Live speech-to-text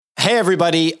Hey,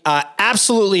 everybody.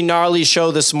 Absolutely gnarly show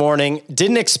this morning.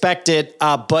 Didn't expect it,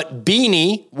 but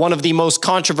Beanie, one of the most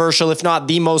controversial, if not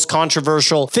the most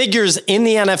controversial figures in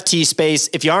the NFT space.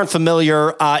 If you aren't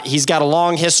familiar, he's got a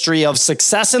long history of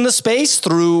success in the space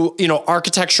through,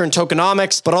 architecture and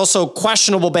tokenomics, but also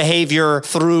questionable behavior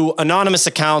through anonymous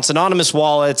accounts, anonymous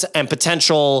wallets, and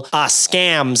potential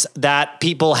scams that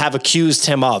people have accused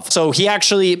him of. So he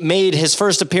actually made his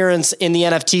first appearance in the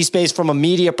NFT space from a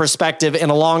media perspective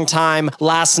in a long time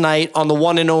last night on the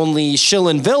one and only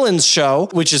Shillin' Villains show,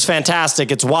 which is fantastic.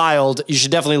 It's wild. You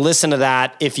should definitely listen to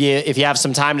that if you have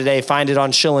some time today. Find it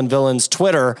on Shillin' Villains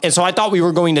Twitter. And so I thought we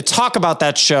were going to talk about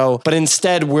that show, but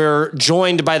instead we're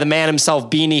joined by the man himself,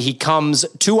 Beanie. He comes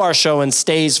to our show and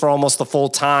stays for almost the full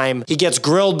time. He gets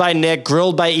grilled by Nick,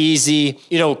 grilled by Easy.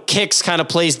 Kicks kind of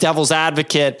plays devil's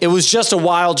advocate. It was just a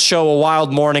wild show, a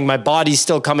wild morning. My body's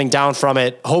still coming down from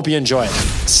it. Hope you enjoy it.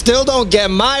 Still don't get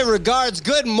my regards.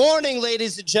 Good morning,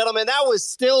 ladies and gentlemen. That was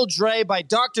Still Dre by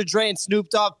Dr. Dre and Snoop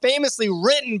Dogg, famously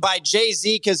written by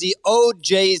Jay-Z because he owed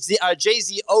Jay-Z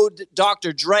owed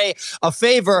Dr. Dre a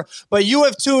favor. But you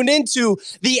have tuned into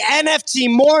the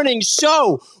NFT Morning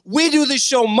Show. We do this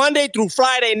show Monday through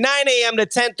Friday, 9 a.m. to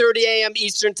 10:30 a.m.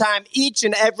 Eastern Time, each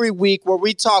and every week, where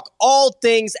we talk all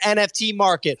things NFT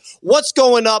market. What's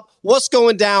going up, what's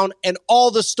going down, and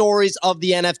all the stories of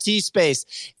the NFT space.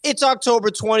 It's October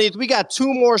 20th. We got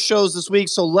 2 more shows this week,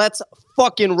 so let's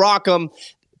fucking rock them.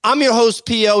 I'm your host,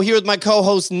 P.O., here with my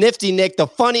co-host, Nifty Nick, the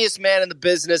funniest man in the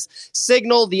business,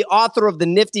 Signal, the author of the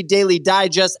Nifty Daily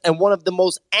Digest, and one of the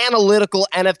most analytical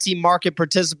NFT market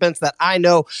participants that I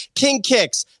know, King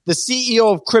Kicks, the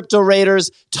CEO of Crypto Raiders,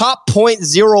 top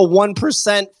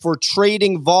 0.01% for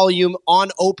trading volume on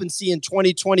OpenSea in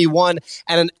 2021,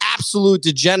 and an absolute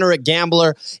degenerate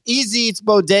gambler. Easy Eats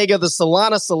Bodega, the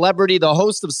Solana celebrity, the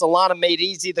host of Solana Made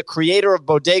Easy, the creator of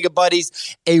Bodega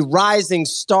Buddies, a rising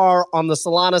star on the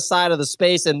Solana side of the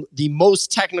space, and the most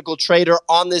technical trader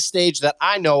on this stage that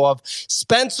I know of.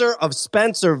 Spencer of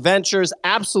Spencer Ventures,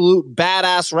 absolute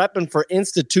badass, repping for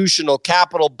institutional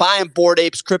capital, buying Bored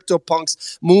Apes,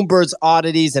 CryptoPunks, Moonbirds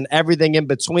Oddities, and everything in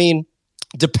between.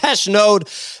 Depeche Node,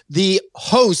 the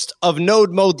host of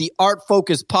Node Mode, the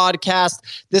art-focused podcast.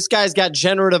 This guy's got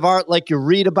generative art like you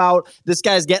read about. This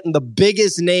guy's getting the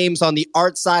biggest names on the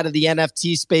art side of the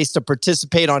NFT space to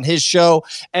participate on his show.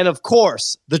 And of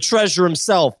course, the treasure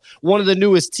himself, one of the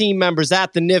newest team members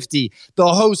at the Nifty,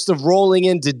 the host of Rolling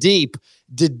Into Deep.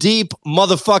 The deep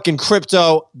motherfucking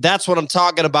crypto. That's what I'm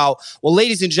talking about. Well,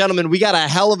 ladies and gentlemen, we got a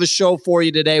hell of a show for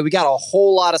you today. We got a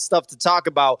whole lot of stuff to talk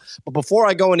about. But before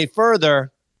I go any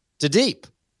further, to Deep,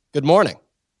 good morning.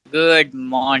 Good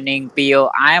morning,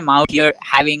 Pio. I am out here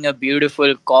having a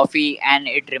beautiful coffee, and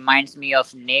it reminds me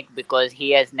of Nick because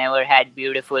he has never had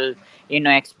beautiful,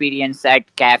 experience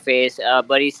at cafes.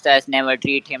 Baristas never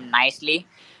treat him nicely.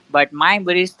 But my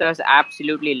baristas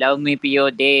absolutely love me, Pio.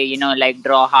 They,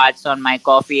 draw hearts on my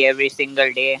coffee every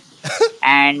single day.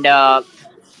 And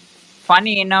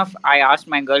funny enough, I asked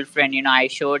my girlfriend, I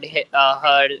showed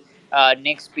her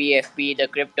Nick's PFP, the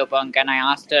CryptoPunk, and I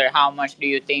asked her, how much do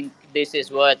you think this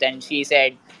is worth? And she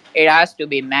said, it has to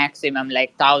be maximum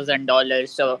like $1,000.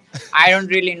 So I don't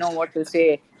really know what to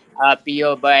say,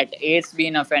 Pio, but it's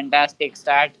been a fantastic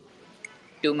start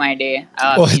to my day,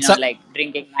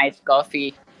 drinking nice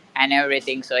coffee and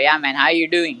everything. So yeah, man, how you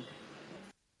doing?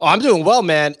 Oh, I'm doing well,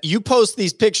 man. You post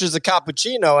these pictures of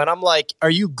cappuccino, and I'm like, are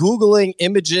you Googling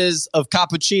images of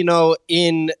cappuccino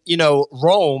in,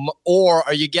 Rome, or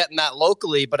are you getting that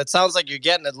locally? But it sounds like you're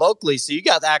getting it locally, so you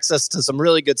got access to some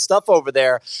really good stuff over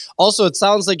there. Also, it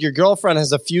sounds like your girlfriend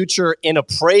has a future in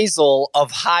appraisal of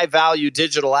high-value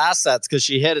digital assets because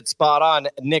she hit it spot on.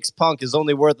 Nick's Punk is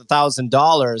only worth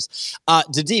 $1,000.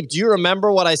 Dadeep, do you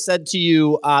remember what I said to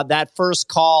you that first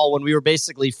call when we were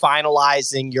basically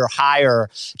finalizing your hire?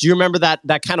 Do you remember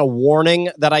that kind of warning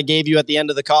that I gave you at the end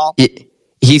of the call?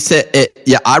 He said,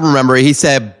 I remember. He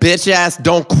said, "Bitch ass,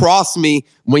 don't cross me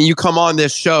when you come on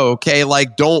this show, okay?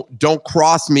 Like, don't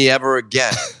cross me ever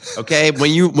again, okay?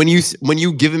 when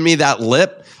you giving me that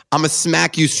lip, I'm gonna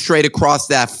smack you straight across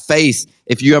that face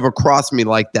if you ever cross me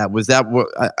like that." Was that what?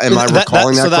 Am I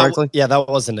recalling that correctly? Yeah, that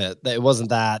wasn't it. It wasn't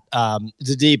that.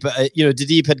 Dadeep,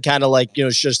 Dadeep had kind of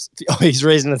he's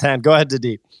raising his hand. Go ahead,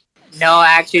 Dadeep. No,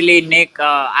 actually, Nick,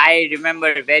 I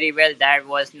remember very well that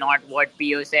was not what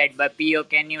Pio said. But Pio,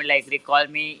 can you recall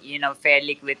me,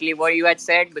 fairly quickly what you had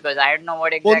said? Because I don't know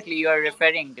what exactly you are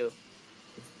referring to.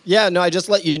 Yeah, no, I just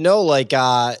let you know, like,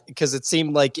 because it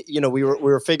seemed like, we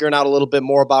were figuring out a little bit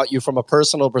more about you from a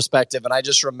personal perspective, and I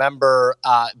just remember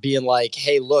being like,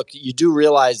 hey, look, you do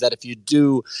realize that if you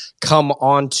do come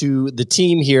onto the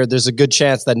team here, there's a good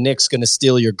chance that Nick's going to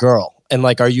steal your girl. And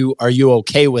like, are you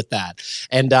okay with that?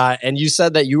 And you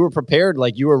said that you were prepared,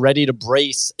 like you were ready to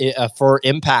brace for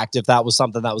impact if that was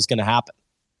something that was going to happen.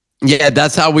 Yeah,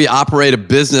 that's how we operate a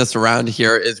business around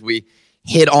here. Is we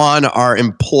hit on our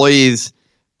employees.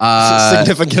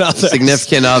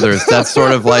 Significant others. That's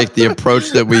sort of like the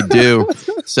approach that we do.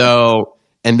 So,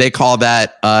 and they call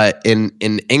that in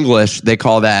English, they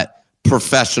call that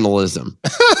professionalism.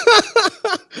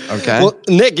 Okay. Well,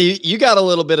 Nick, you got a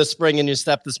little bit of spring in your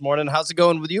step this morning. How's it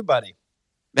going with you, buddy?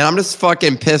 Man, I'm just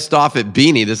fucking pissed off at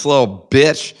Beanie, this little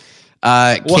bitch.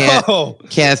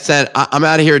 Can't send. I'm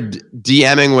out of here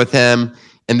DMing with him,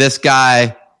 and this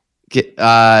guy,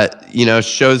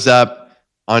 shows up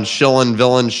on Shill and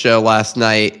Villain's show last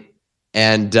night,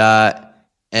 and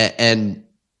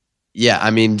yeah,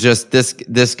 I mean, just this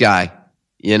guy,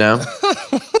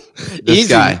 this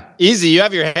guy. Easy. You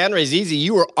have your hand raised. Easy.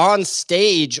 You were on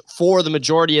stage for the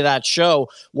majority of that show.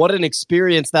 What an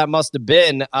experience that must have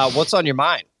been. What's on your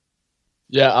mind?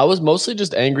 Yeah, I was mostly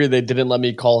just angry they didn't let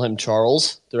me call him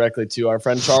Charles directly to our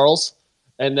friend Charles.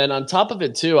 And then on top of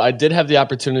it, too, I did have the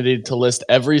opportunity to list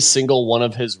every single one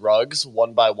of his rugs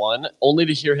one by one, only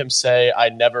to hear him say, I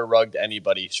never rugged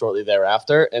anybody shortly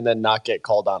thereafter, and then not get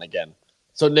called on again.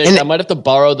 So, Nick, I might have to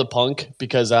borrow the punk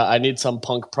because I need some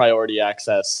punk priority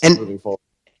access moving forward.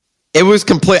 It was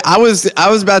complete. I was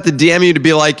about to DM you to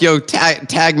be like, yo,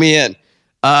 tag me in.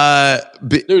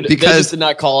 Dude, they just did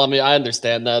not call on me. I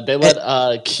understand that. They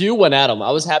let Q went at him. I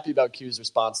was happy about Q's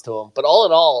response to him. But all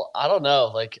in all, I don't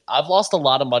know. Like, I've lost a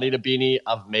lot of money to Beanie.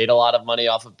 I've made a lot of money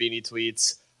off of Beanie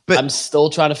tweets. But I'm still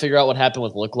trying to figure out what happened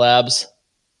with Look Labs.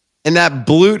 And that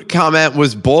Blute comment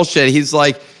was bullshit. He's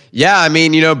like, yeah, I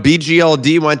mean,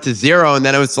 BGLD went to 0. And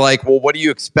then it was like, well, what do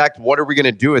you expect? What are we going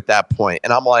to do at that point?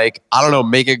 And I'm like, I don't know,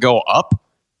 make it go up?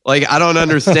 Like, I don't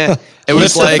understand. It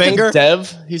was like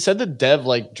Dev. He said the Dev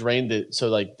drained it,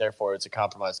 so therefore it's a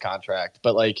compromised contract.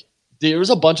 But there was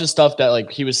a bunch of stuff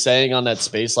that he was saying on that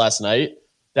space last night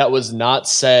that was not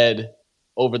said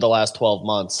over the last 12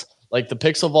 months. Like the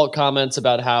Pixel Vault comments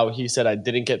about how he said I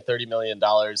didn't get $30 million,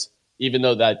 even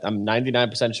though that I'm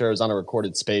 99% sure it was on a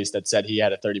recorded space that said he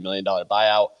had a $30 million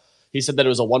buyout. He said that it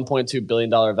was a $1.2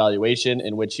 billion valuation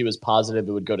in which he was positive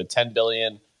it would go to $10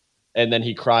 billion, and then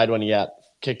he cried when he got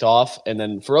kicked off. And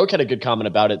then Farouk had a good comment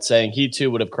about it, saying he too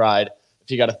would have cried if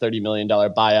he got a $30 million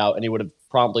buyout, and he would have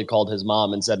promptly called his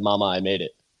mom and said, Mama, I made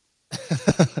it.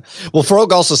 Well,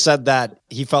 Farouk also said that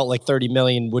he felt like 30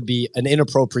 million would be an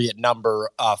inappropriate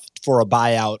number for a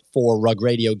buyout for Rug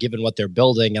Radio, given what they're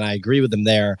building. And I agree with him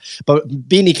there. But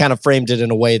Beanie kind of framed it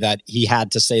in a way that he had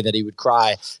to say that he would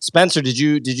cry. Spencer, did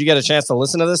you get a chance to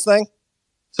listen to this thing?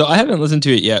 So I haven't listened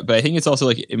to it yet, but I think it's also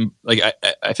I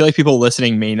feel like people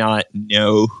listening may not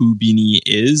know who Beanie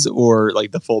is or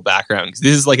the full background, because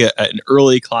this is an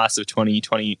early class of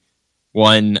 2021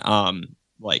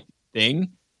 thing,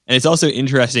 and it's also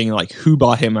interesting who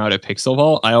bought him out of Pixel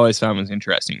Vault. I always found was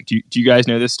interesting. Do you guys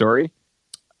know this story?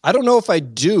 I don't know if I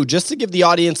do. Just to give the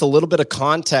audience a little bit of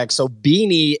context, so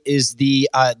Beanie is the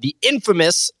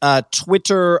infamous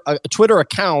Twitter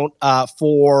account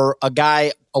for a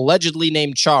guy allegedly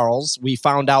named Charles. We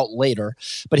found out later,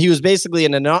 but he was basically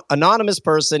an anonymous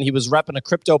person. He was repping a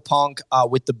CryptoPunk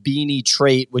with the Beanie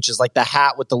trait, which is like the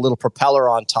hat with the little propeller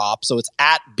on top. So it's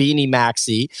at Beanie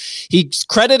Maxi. He's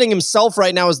crediting himself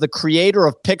right now as the creator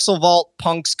of Pixel Vault,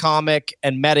 Punk's Comic,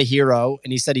 and Meta Hero,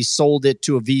 and he said he sold it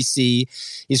to a VC.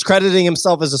 He's crediting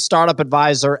himself as a startup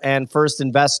advisor and first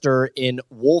investor in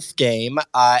Wolf Game,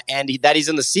 and that he's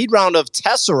in the seed round of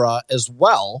Tessera as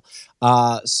well.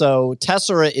 So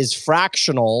Tessera is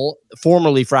fractional,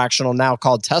 formerly fractional, now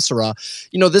called Tessera.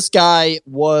 This guy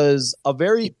was a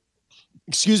very,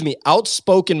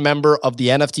 outspoken member of the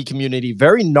NFT community,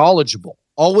 very knowledgeable,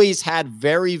 always had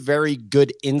very, very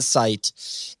good insight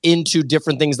into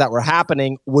different things that were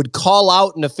happening, would call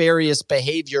out nefarious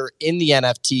behavior in the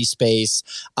NFT space,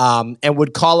 and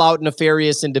would call out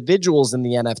nefarious individuals in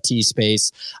the NFT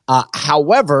space.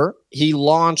 However, he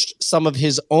launched some of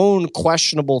his own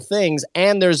questionable things,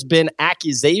 and there's been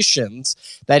accusations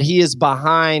that he is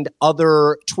behind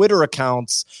other Twitter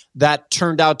accounts that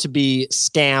turned out to be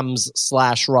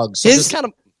scams/rugs.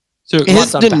 So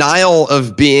his denial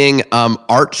of being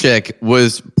Art Chick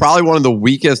was probably one of the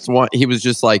weakest one. He was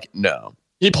just like, no.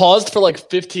 He paused for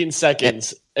 15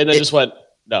 seconds and then just went,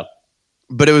 no.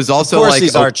 But it was also of course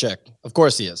he's Art Chick. Of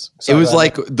course he is. Sorry, it was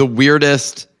the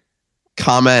weirdest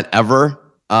comment ever.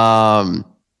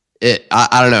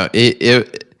 I don't know.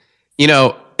 You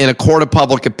know, in a court of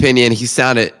public opinion, he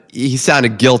sounded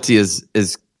guilty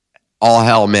as all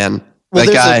hell, man. Well,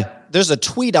 that guy. There's a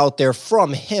tweet out there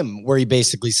from him where he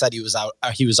basically said he was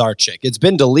our chick. It's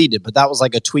been deleted, but that was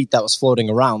like a tweet that was floating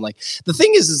around. Like the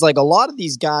thing is like a lot of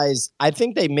these guys, I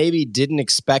think they maybe didn't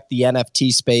expect the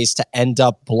NFT space to end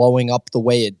up blowing up the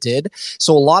way it did.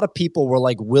 So a lot of people were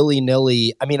like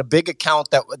willy-nilly. I mean, a big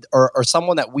account that or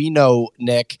someone that we know,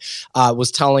 Nick,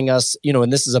 was telling us, you know,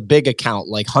 and this is a big account,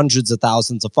 like hundreds of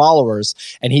thousands of followers,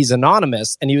 and he's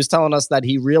anonymous. And he was telling us that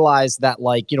he realized that,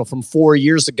 like, you know, from 4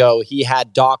 years ago, he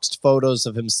had doxed photos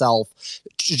of himself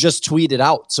just tweeted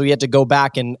out. So he had to go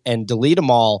back and delete them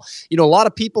all. You know, a lot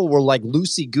of people were like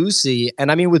loosey-goosey.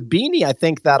 And I mean, with Beanie, I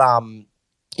think that,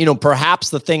 you know, perhaps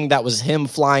the thing that was him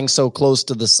flying so close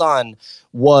to the sun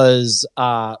was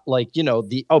like, you know,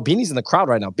 Beanie's in the crowd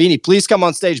right now. Beanie, please come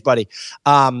on stage, buddy.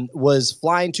 Was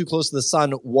flying too close to the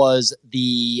sun was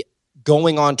the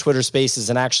going on Twitter Spaces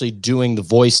and actually doing the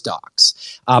voice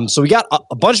docs. So we got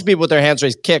a bunch of people with their hands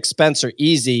raised. Kick, Spencer,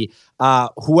 Easy.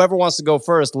 Whoever wants to go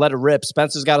first, let it rip.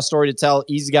 Spencer's got a story to tell.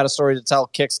 Easy got a story to tell.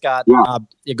 Kick's got.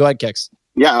 Yeah, go ahead, Kicks.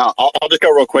 Yeah, I'll just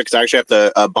go real quick because I actually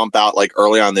have to bump out like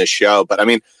early on this show. But I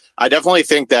mean, I definitely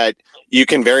think that you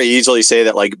can very easily say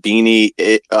that like Beanie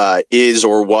is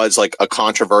or was like a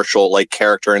controversial like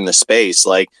character in the space.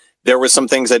 Like there was some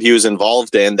things that he was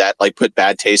involved in that like put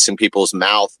bad taste in people's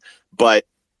mouth. But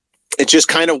it's just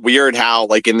kind of weird how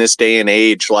like in this day and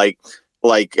age, like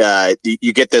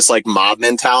you get this like mob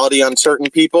mentality on certain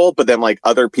people, but then like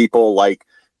other people like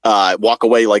walk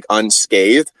away like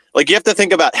unscathed. Like you have to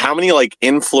think about how many like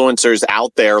influencers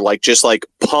out there like just like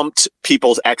pumped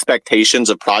people's expectations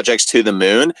of projects to the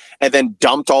moon and then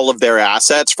dumped all of their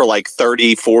assets for like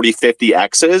 30, 40, 50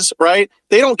 X's, right?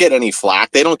 They don't get any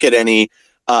flack. They don't get any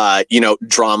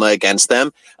drama against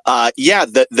them.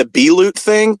 The B-loot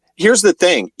thing. Here's the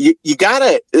thing. You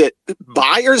gotta,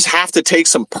 buyers have to take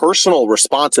some personal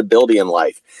responsibility in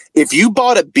life. If you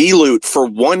bought a B-loot for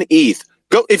 1 ETH,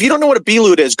 if you don't know what a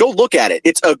B-loot is, go look at it.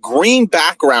 It's a green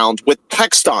background with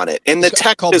text on it. And the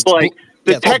text is like,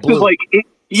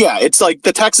 it's like,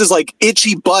 the text is like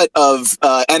itchy butt of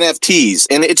NFTs.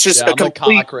 And it's just a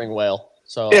complete cock ring whale.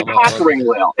 So a cock ring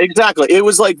whale. Exactly. It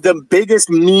was like the biggest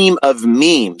meme of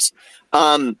memes.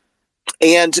 And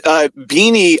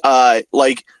Beanie,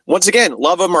 like, once again,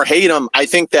 love him or hate him, I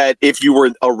think that if you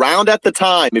were around at the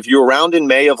time, if you were around in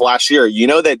May of last year, you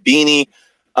know that Beanie,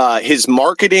 his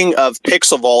marketing of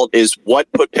Pixel Vault is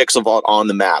what put Pixel Vault on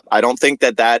the map. I don't think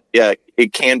that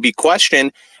it can be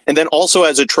questioned. And then also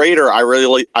as a trader, I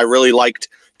really liked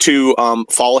to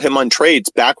follow him on trades.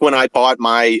 Back when I bought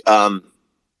my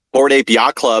Bored Ape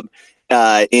Yacht Club,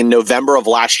 in November of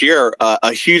last year,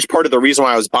 a huge part of the reason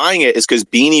why I was buying it is because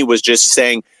Beanie was just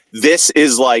saying, this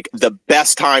is like the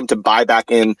best time to buy back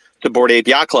in to Bored Ape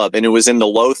Yacht Club. And it was in the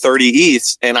low 30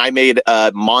 ETHs. And I made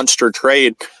a monster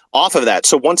trade off of that.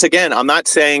 So once again, I'm not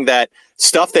saying that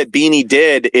stuff that Beanie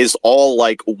did is all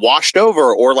like washed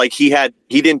over or like he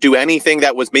didn't do anything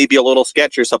that was maybe a little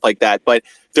sketchy or stuff like that. But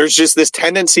there's just this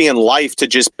tendency in life to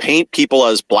just paint people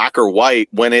as black or white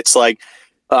when it's like,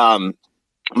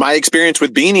 my experience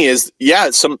with Beanie is,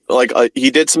 some like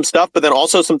he did some stuff, but then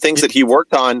also some things that he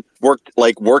worked out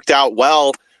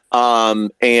well.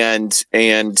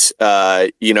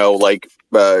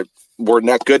 Were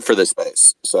not good for this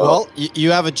space. So, well,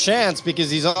 you have a chance because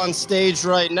he's on stage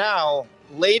right now.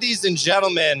 Ladies and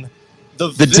gentlemen, the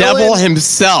devil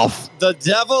himself, the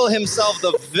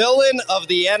villain of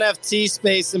the NFT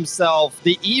space himself,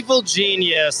 the evil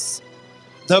genius,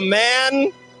 the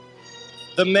man,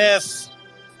 the myth,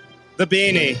 the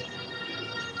Beanie.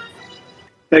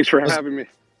 Thanks for having me.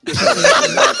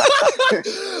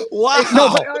 Wow.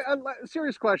 No, but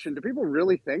serious question. Do people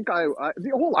really think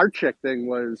the whole art chick thing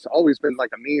was always been like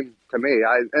a meme to me.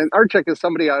 And art chick is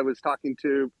somebody I was talking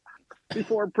to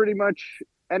before pretty much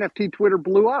NFT Twitter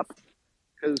blew up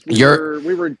because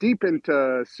we were deep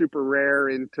into super rare,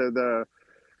 into the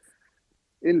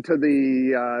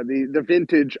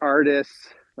vintage artists.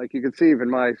 Like you can see even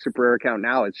my super rare account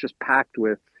now, it's just packed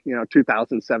with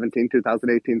 2017,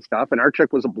 2018 stuff. And art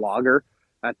chick was a blogger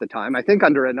at the time. I think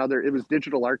it was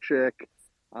Digital Art Chick,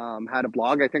 had a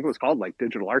blog. I think it was called like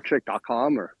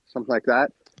digitalartchick.com or something like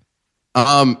that.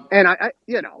 And I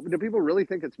do people really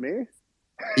think it's me?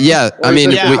 Yeah. I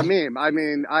mean, a meme. I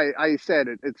mean, I said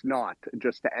it's not,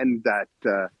 just to end that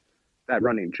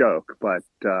running joke, but,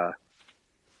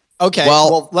 okay.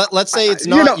 Well, let's say it's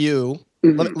not you.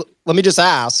 Let me just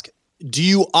ask, do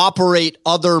you operate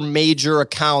other major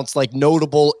accounts like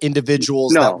notable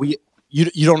individuals that we...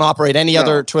 You don't operate any No.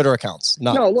 other Twitter accounts?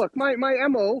 No, look, my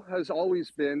MO has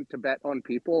always been to bet on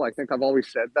people. I think I've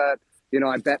always said that.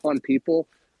 I bet on people.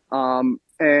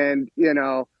 And,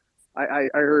 I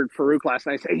heard Farouk last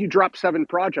night say he dropped 7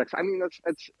 projects. I mean,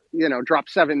 that's dropped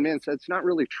 7 mints. That's not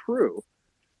really true.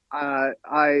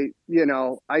 I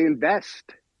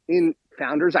invest in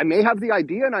founders. I may have the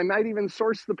idea and I might even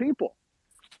source the people.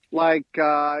 Like,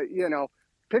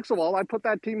 Pixelwall, I put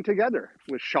that team together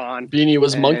with Sean. Beanie,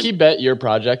 was Monkey Bet your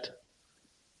project?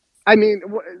 I mean,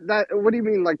 what do you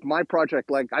mean, like my project?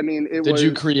 Like, I mean, Did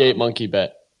you create Monkey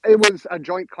Bet? It was a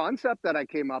joint concept that I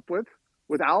came up with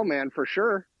Owlman for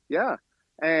sure. Yeah.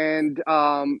 And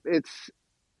it's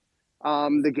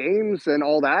the games and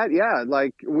all that. Yeah.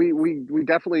 Like we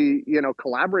definitely,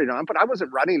 collaborated on, but I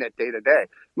wasn't running it day to day.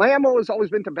 My MO has always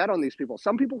been to bet on these people.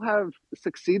 Some people have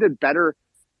succeeded better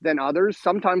than others.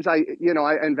 Sometimes I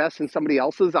invest in somebody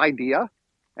else's idea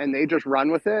and they just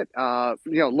run with it.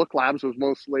 Look Labs was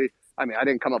mostly, I mean, I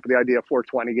didn't come up with the idea of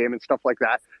 420 game and stuff like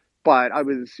that, but I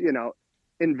was,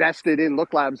 invested in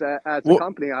Look Labs as a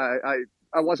company. I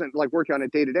wasn't like working on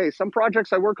it day to day. Some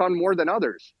projects I work on more than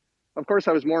others. Of course,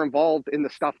 I was more involved in the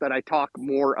stuff that I talk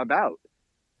more about.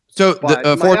 So but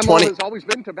the 420 has always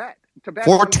been to bet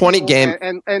 420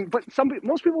 game, but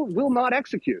most people will not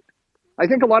execute. I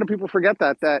think a lot of people forget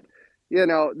that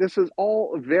this is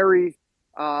all very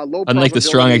low. Unlike the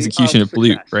strong execution of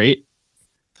Blute, right?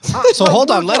 So hold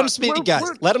on, let him speak, guys.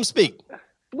 Let him speak.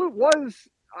 Blute was,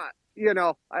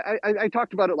 I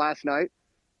talked about it last night.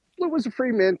 Blute was a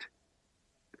free mint.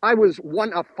 I was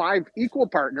one of 5 equal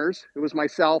partners. It was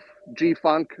myself,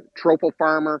 G-Funk, Tropo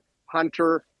Farmer,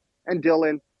 Hunter, and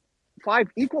Dylan. 5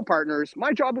 equal partners.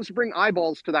 My job was to bring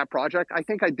eyeballs to that project. I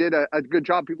think I did a good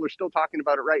job. People are still talking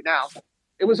about it right now.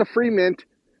 It was a free mint.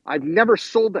 I've never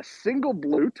sold a single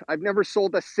Blute. I've never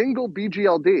sold a single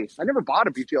BGLD. I never bought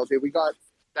a BGLD. We got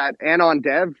that Anon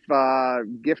Dev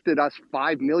gifted us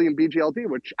 5 million BGLD,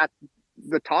 which at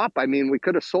the top, I mean, we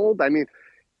could have sold. I mean,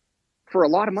 for a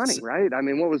lot of money, right? I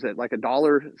mean, what was it? Like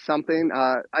 $1 something?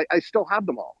 I still have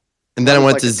them all. And then it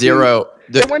went to zero.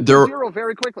 It went to zero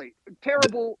very quickly.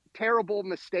 Terrible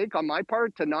mistake on my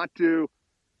part to not do,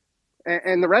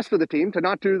 and the rest of the team to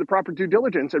not do the proper due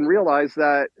diligence and realize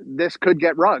that this could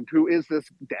get rugged. Who is this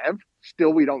dev?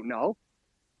 Still, we don't know.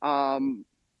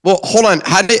 Well, hold on.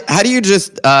 How do you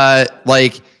just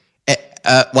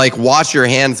wash your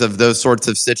hands of those sorts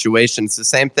of situations? The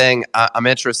same thing. I'm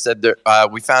interested.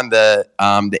 We found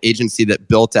the agency that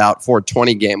built out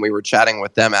 420 game. We were chatting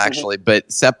with them actually,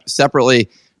 but separately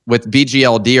with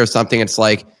BGLD or something. It's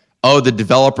like, oh, the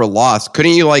developer lost.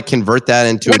 Couldn't you convert that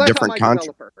into a different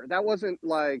contract? That wasn't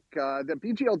like the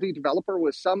BGLD developer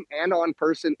was some anon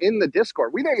person in the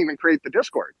Discord. We didn't even create the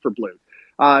Discord for Blute.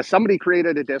 Somebody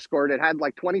created a Discord. It had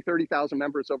 20, 30,000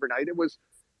 members overnight. It was,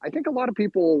 I think a lot of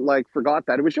people forgot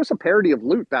that. It was just a parody of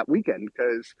Loot that weekend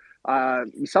because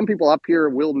some people up here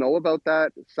will know about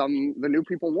that. The new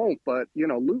people won't. But,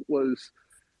 Loot was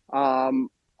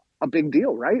a big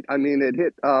deal, right? I mean, it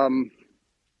hit...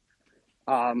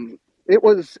 it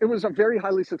was a very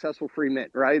highly successful free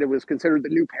mint, right? It was considered the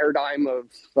new paradigm of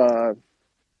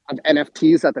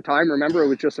NFTs at the time. Remember, it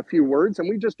was just a few words, and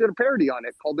we just did a parody on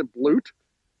it, called it Blute,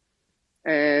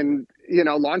 and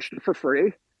launched it for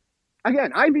free.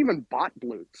 Again, I've even bought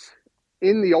Blutes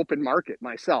in the open market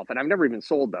myself, and I've never even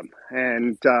sold them.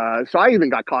 And so I even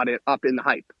got caught up in the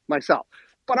hype myself.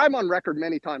 But I'm on record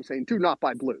many times saying, do not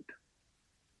buy Blute.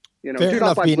 Do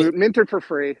not buy Blute, minted for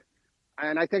free.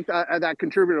 And I think that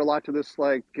contributed a lot to this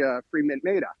free mint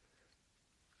meta.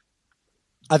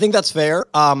 I think that's fair.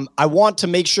 I want to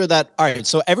make sure that, all right,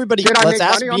 so everybody, let's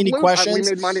ask Beanie questions.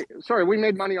 We made money. Sorry, we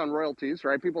made money on royalties,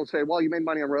 right? People say, well, you made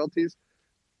money on royalties.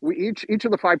 We each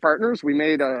of the 5 partners, we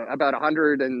made about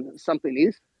 100 and something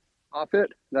ETH off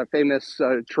it. That famous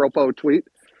Tropo tweet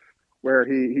where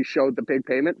he showed the big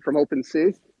payment from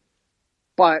OpenSea.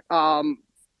 But, that's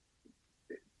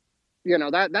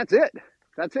it.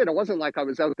 That's it. It wasn't like I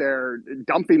was out there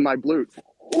dumping my Blute.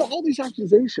 All these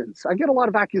accusations. I get a lot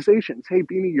of accusations. Hey,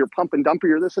 Beanie, you're pump and dumping,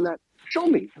 you're this and that. Show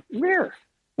me. Where?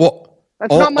 Well,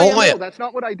 that's not my MO. That's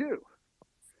not what I do.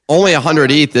 Only 100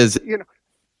 ETH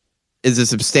is a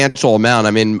substantial amount.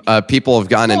 I mean, people have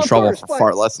gotten in trouble for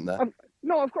far less than that.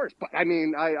 No, of course. But I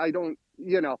mean, I don't,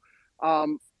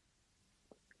 I'm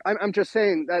just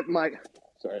saying that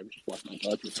sorry, I'm just walking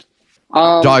my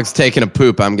dog. Dog's taking a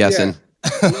poop, I'm guessing.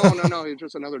 Yeah. No. It's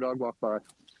just another dog walked by.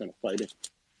 It's kind of fighting.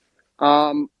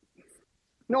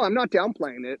 No, I'm not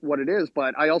downplaying it, what it is,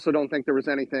 but I also don't think there was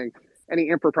any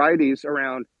improprieties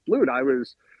around Blute.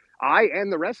 I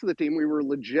and the rest of the team, we were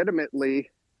legitimately,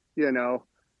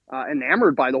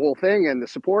 enamored by the whole thing and the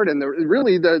support. And the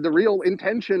real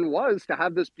intention was to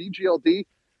have this BGLD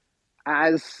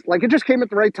as like, it just came at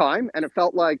the right time, and it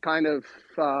felt like kind of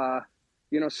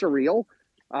surreal.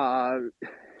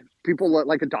 People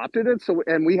like adopted it, so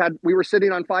and we were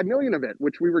sitting on 5 million of it,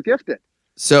 which we were gifted.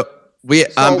 So we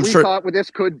thought, well, this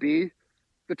could be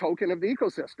the token of the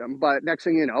ecosystem. But next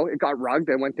thing you know, it got rugged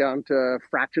and went down to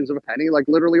fractions of a penny, like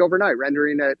literally overnight,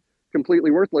 rendering it completely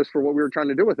worthless for what we were trying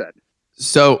to do with it.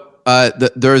 So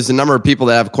there's a number of people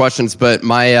that have questions, but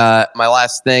my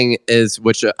last thing is,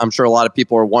 which I'm sure a lot of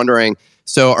people are wondering.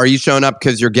 So are you showing up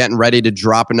because you're getting ready to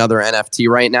drop another NFT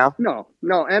right now? No.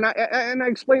 And I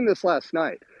explained this last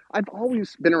night. I've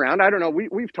always been around. I don't know.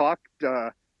 We've talked,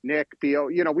 Nick, Theo,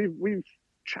 we've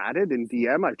chatted in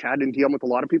DM. I've chatted in DM with a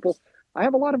lot of people. I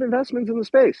have a lot of investments in the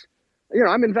space.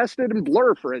 I'm invested in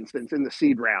Blur, for instance, in the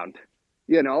seed round.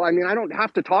 I don't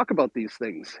have to talk about these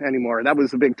things anymore. That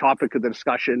was a big topic of the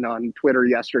discussion on Twitter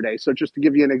yesterday. So just to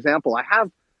give you an example, I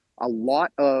have a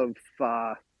lot of,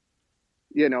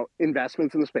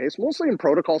 investments in the space, mostly in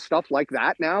protocol stuff like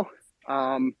that now.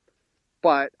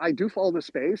 But I do follow the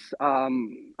space. I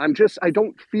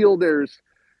don't feel there's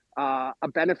a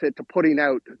benefit to putting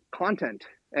out content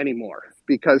anymore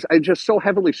because I just so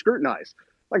heavily scrutinized.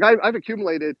 Like I've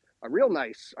accumulated a real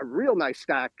nice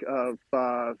stack of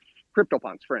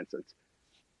CryptoPunks, for instance,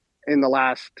 in the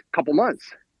last couple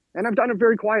months. And I've done it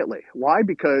very quietly. Why?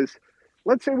 Because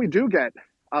let's say we do get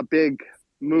a big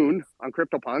moon on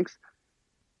CryptoPunks.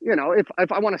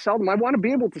 If I want to sell them, I want to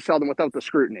be able to sell them without the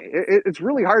scrutiny. It's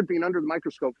really hard being under the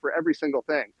microscope for every single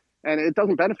thing. And it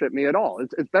doesn't benefit me at all.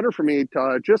 It's better for me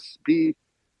to just do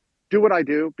what I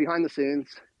do behind the scenes.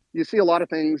 You see a lot of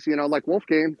things, like Wolf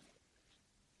Game.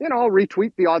 I'll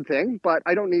retweet the odd thing, but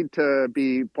I don't need to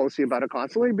be posting about it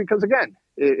constantly because, again,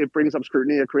 it brings up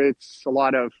scrutiny. It creates a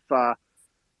lot of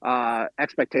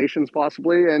expectations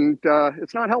possibly, and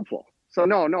it's not helpful. So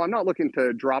no, I'm not looking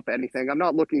to drop anything. I'm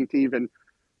not looking to even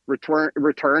return.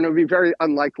 It would be very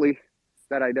unlikely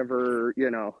that I'd ever,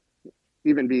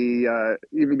 even be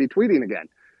tweeting again.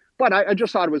 But I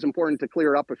just thought it was important to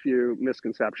clear up a few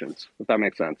misconceptions, if that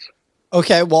makes sense.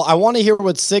 Okay, well, I want to hear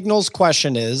what Signal's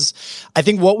question is. I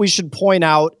think what we should point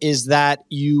out is that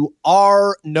you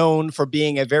are known for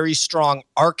being a very strong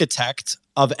architect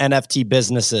of NFT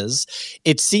businesses.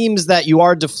 It seems that you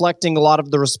are deflecting a lot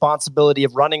of the responsibility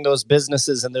of running those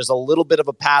businesses, and there's a little bit of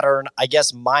a pattern, I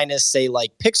guess, minus, say,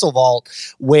 like Pixel Vault,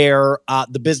 where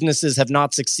the businesses have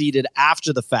not succeeded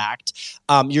after the fact.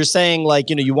 You're saying, like,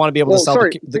 you want to be able to sell...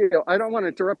 Theo, I don't want to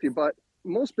interrupt you, but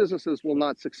most businesses will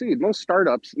not succeed. Most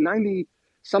startups,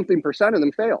 90-something% of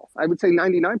them fail. I would say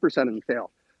 99% of them fail.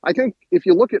 I think if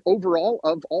you look at overall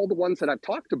of all the ones that I've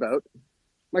talked about,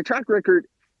 my track record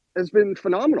has been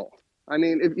phenomenal. I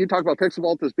mean, if you talk about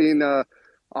Pixelvault as being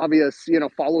obvious,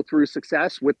 follow through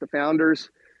success with the founders,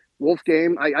 Wolf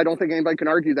Game, I don't think anybody can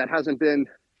argue that hasn't been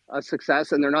a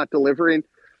success and they're not delivering.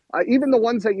 Even the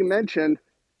ones that you mentioned,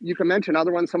 you can mention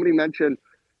other ones. Somebody mentioned,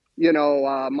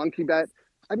 Monkey Bet.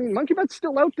 I mean, Monkey Bet's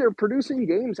still out there producing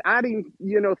games, adding,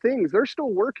 things. They're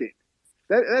still working.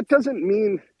 That doesn't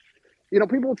mean,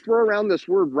 people throw around this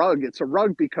word rug. It's a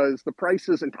rug because the price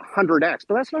isn't 100x,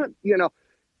 but that's not,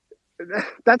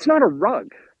 that's not a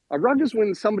rug. A rug is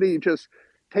when somebody just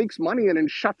takes money in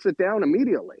and shuts it down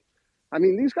immediately. I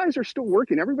mean, these guys are still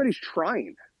working. Everybody's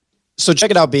trying. So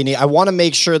check it out, Beanie. I want to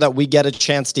make sure that we get a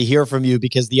chance to hear from you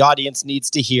because the audience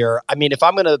needs to hear. I mean, if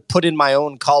I'm going to put in my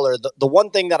own color, the one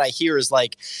thing that I hear is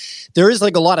like, there is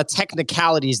like a lot of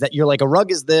technicalities that you're like, a rug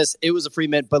is this, it was a free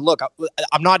mint. But look,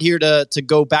 I'm not here to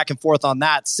go back and forth on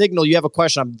that. Signal, you have a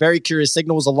question. I'm very curious.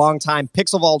 Signal was a long time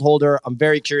Pixel Vault holder. I'm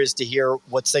very curious to hear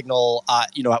what Signal,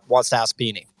 wants to ask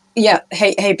Beanie. Yeah.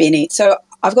 Hey, Beanie. So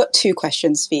I've got two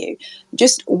questions for you.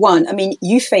 Just one, I mean,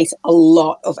 you face a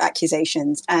lot of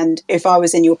accusations. And if I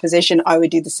was in your position, I would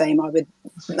do the same. I would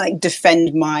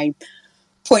defend my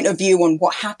point of view on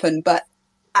what happened. But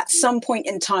at some point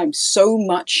in time, so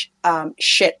much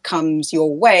shit comes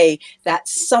your way that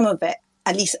some of it,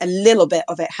 at least a little bit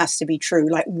of it, has to be true.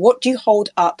 Like, what do you hold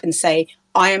up and say,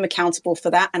 I am accountable for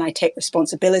that and I take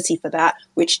responsibility for that,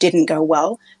 which didn't go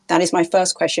well? That is my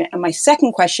first question. And my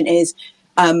second question is,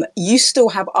 you still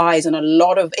have eyes on a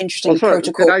lot of interesting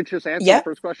protocol. Could I just answer the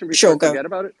first question before I forget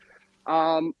about it?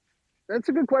 That's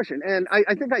a good question. And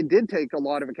I think I did take a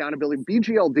lot of accountability.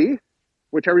 BGLD,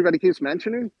 which everybody keeps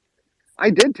mentioning, I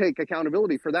did take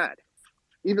accountability for that.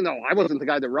 Even though I wasn't the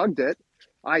guy that rugged it,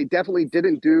 I definitely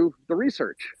didn't do the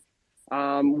research.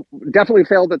 Definitely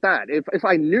failed at that. If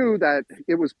I knew that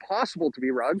it was possible to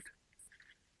be rugged,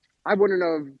 I wouldn't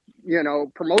have,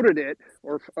 promoted it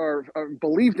or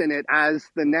believed in it as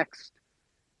the next,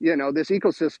 this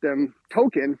ecosystem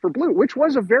token for Blue, which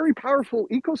was a very powerful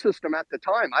ecosystem at the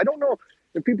time. I don't know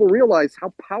if people realize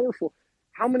how powerful,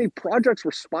 how many projects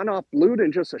were spun off Blue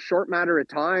in just a short matter of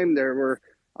time. There were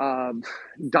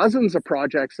dozens of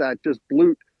projects that just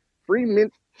free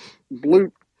mint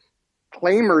Blue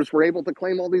claimers were able to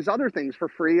claim all these other things for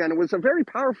free. And it was a very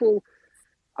powerful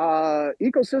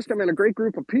ecosystem and a great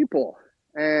group of people.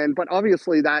 But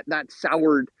obviously that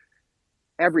soured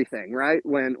everything, right?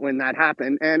 When that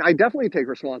happened. And I definitely take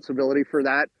responsibility for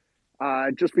that,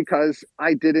 just because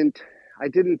I didn't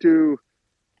do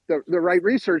the right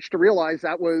research to realize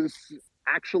that was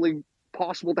actually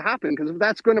possible to happen. Because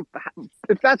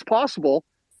if that's possible,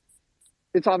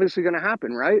 it's obviously going to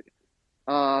happen, right?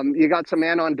 You got some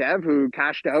man on dev who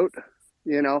cashed out,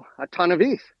 a ton of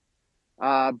ETH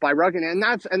by rugging, and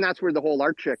that's where the whole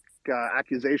art chick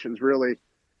accusations really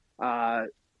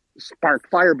sparked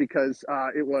fire, because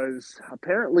it was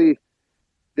apparently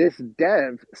this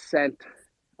dev sent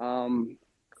about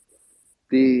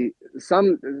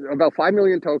 5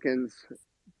 million tokens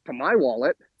to my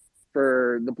wallet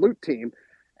for the Blue team,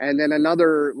 and then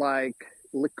another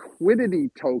liquidity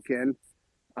token,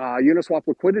 Uniswap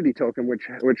liquidity token, which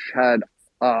had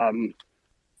a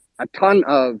ton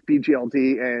of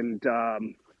BGLD and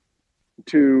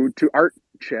to Art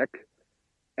Chick.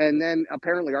 And then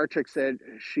apparently Art Chick said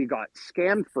she got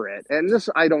scammed for it. And this,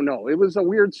 I don't know. It was a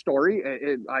weird story.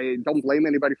 I don't blame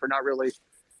anybody for not really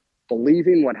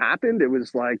believing what happened. It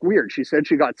was weird. She said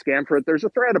she got scammed for it. There's a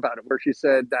thread about it where she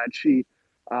said that she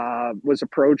was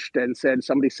approached and said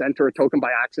somebody sent her a token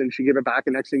by accident. She gave it back,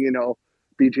 and next thing you know,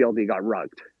 BGLD got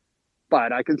rugged.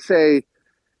 But I can say,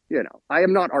 I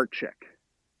am not Art Chick.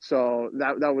 So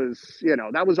that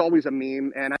was always a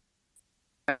meme. And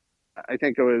I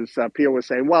think it was Pio was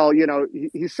saying, well,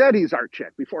 he said he's Art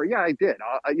Chick before. Yeah, I did.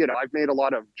 I've made a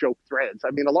lot of joke threads.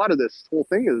 I mean, a lot of this whole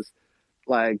thing is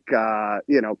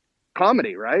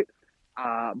comedy, right?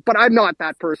 But I'm not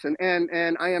that person,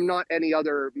 and I am not any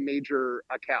other major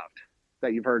account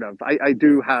that you've heard of. I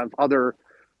do have other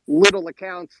little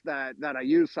accounts that I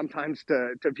use sometimes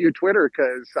to view Twitter,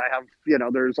 because I have,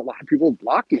 there's a lot of people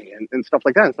block me and stuff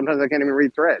like that. And sometimes I can't even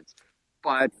read threads.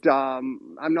 But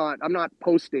I'm not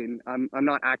posting. I'm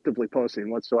not actively posting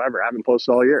whatsoever. I haven't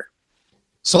posted all year.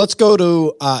 So let's go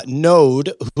to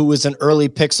Node, who is an early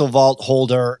Pixel Vault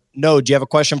holder. Node, do you have a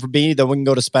question for Beanie? Then we can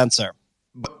go to Spencer.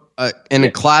 In a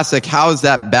classic, how's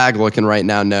that bag looking right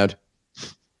now, Node?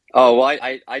 Oh, well,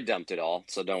 I dumped it all,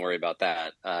 so don't worry about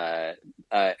that.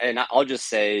 And I'll just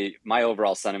say my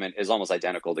overall sentiment is almost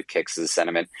identical to Kix's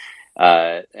sentiment.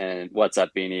 And what's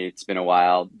up, Beanie? It's been a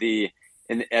while.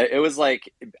 It was I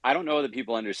don't know that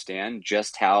people understand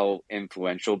just how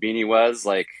influential Beanie was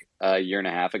a year and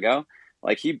a half ago.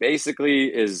 He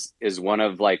basically is one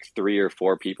of 3 or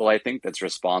 4 people, I think, that's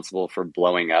responsible for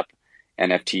blowing up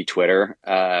NFT Twitter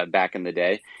back in the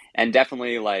day. And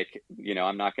definitely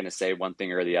I'm not going to say one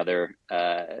thing or the other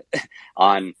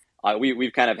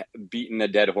we've kind of beaten a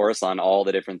dead horse on all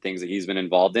the different things that he's been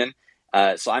involved in.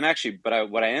 So I'm actually,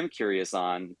 what I am curious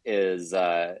on is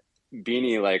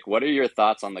Beanie, what are your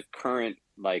thoughts on the current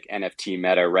NFT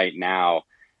meta right now?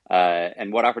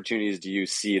 And what opportunities do you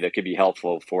see that could be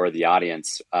helpful for the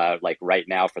audience right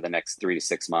now for the next 3 to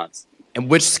 6 months? And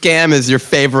which scam is your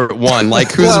favorite one?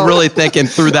 Who's really thinking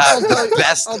through that the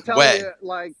best I'll tell way?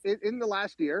 You, in the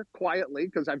last year, quietly,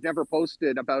 because I've never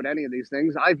posted about any of these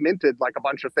things, I've minted a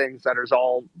bunch of things that is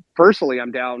all, personally,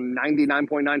 I'm down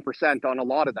 99.9% on a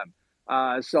lot of them.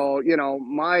 So,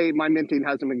 my minting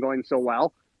hasn't been going so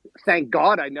well. Thank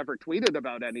God I never tweeted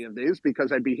about any of these,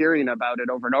 because I'd be hearing about it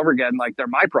over and over again, they're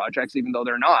my projects, even though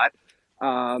they're not.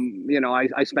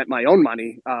 I spent my own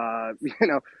money,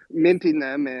 minting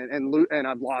them, and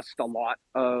I've lost a lot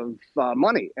of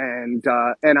money, and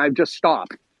I've just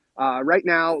stopped. Right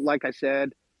now, like I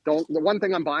said, the one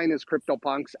thing I'm buying is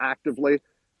CryptoPunks actively.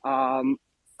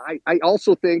 I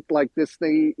also think this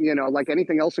thing, like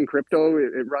anything else in crypto,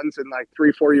 it runs in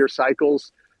 3-4 year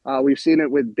cycles. We've seen it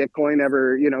with Bitcoin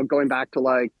going back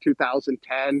to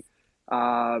 2010.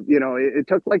 It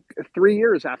took 3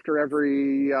 years after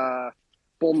every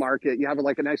bull market. You have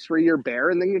a nice 3-year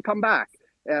bear, and then you come back.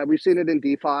 We've seen it in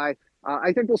DeFi.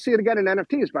 I think we'll see it again in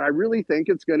NFTs, but I really think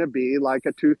it's going to be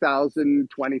a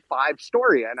 2025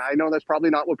 story. And I know that's probably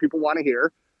not what people want to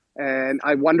hear. And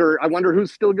I wonder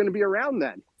who's still going to be around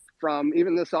then from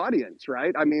even this audience,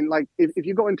 right? I mean, if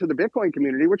you go into the Bitcoin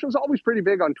community, which was always pretty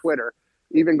big on Twitter,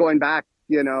 even going back,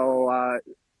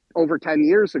 over 10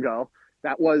 years ago,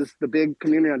 that was the big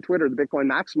community on Twitter, the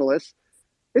Bitcoin maximalists.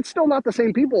 it's still not the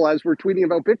same people as were tweeting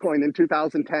about Bitcoin in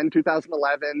 2010,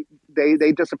 2011.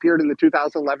 They disappeared in the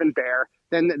 2011 bear.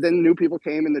 Then new people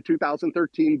came in the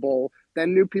 2013 bull.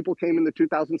 Then new people came in the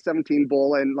 2017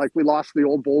 bull, and like we lost the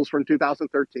old bulls from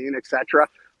 2013, etc.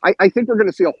 I think we're going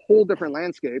to see a whole different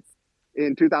landscape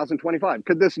in 2025.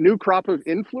 Could this new crop of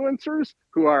influencers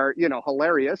who are,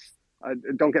 hilarious,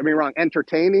 don't get me wrong,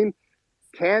 entertaining,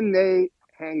 can they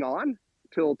hang on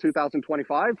till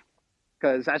 2025?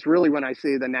 Because that's really when I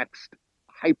see the next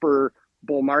hyper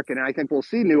bull market. And I think we'll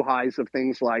see new highs of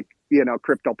things like,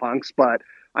 CryptoPunks, but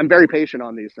I'm very patient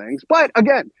on these things. But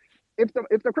again, if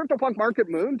the CryptoPunk market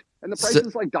mooned and the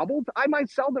prices doubled, I might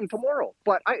sell them tomorrow.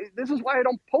 But this is why I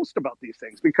don't post about these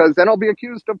things, because then I'll be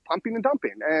accused of pumping and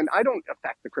dumping, and I don't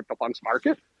affect the CryptoPunks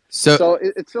market. So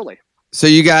it's silly. So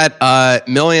you got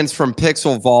millions from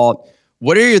Pixel Vault.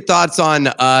 What are your thoughts on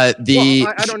the?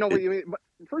 Well, I don't know what you mean. But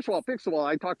first of all, Pixel Vault,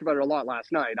 I talked about it a lot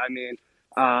last night. I mean,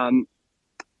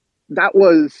 that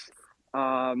was,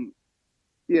 that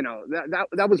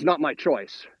was not my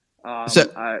choice. No,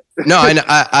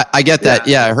 I get that.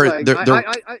 Yeah, I heard.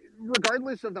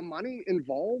 Regardless of the money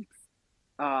involved,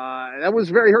 that was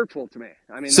very hurtful to me.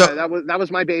 I mean, that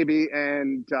was my baby,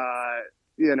 and that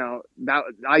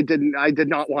I did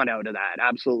not want out of that.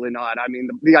 Absolutely not. I mean,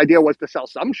 the idea was to sell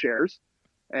some shares,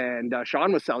 and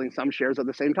Sean was selling some shares at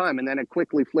the same time, and then it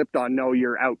quickly flipped on, no,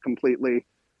 you're out completely.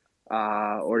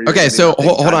 Okay, so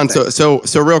hold on.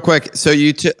 So real quick. So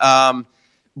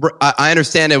I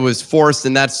understand it was forced,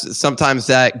 and that's sometimes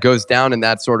that goes down in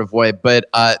that sort of way. But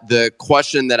the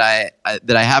question that I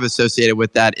have associated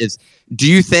with that is,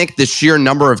 do you think the sheer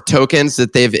number of tokens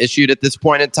that they've issued at this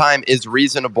point in time is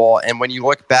reasonable? And when you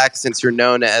look back, since you're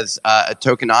known as a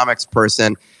tokenomics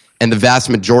person, and the vast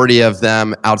majority of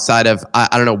them outside of,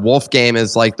 I don't know, Wolfgame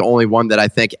is like the only one that I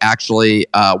think actually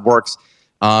works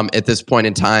at this point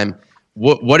in time.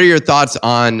 What are your thoughts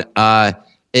on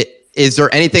is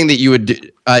there anything that you would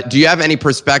do you have any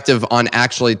perspective on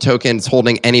actually tokens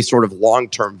holding any sort of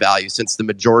long-term value, since the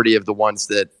majority of the ones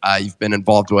that you've been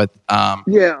involved with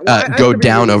go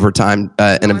down over time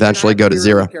and eventually go to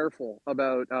zero? Really careful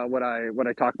about what I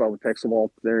talk about with Pixel.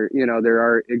 There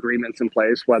are agreements in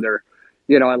place, whether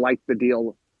I liked the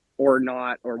deal or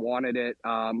not, or wanted it.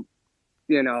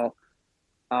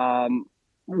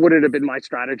 Would it have been my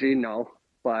strategy? No.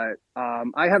 But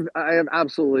I have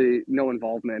absolutely no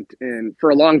involvement for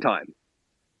a long time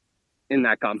in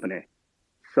that company.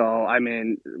 So I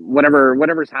mean,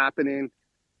 whatever's happening,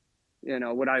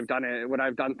 would I've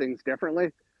done things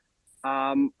differently?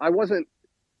 I was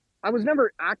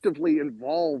never actively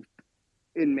involved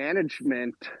in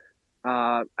management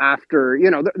after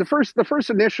the first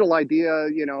initial idea.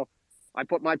 I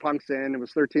put my punks in. It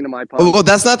was 13 of my punks. Well,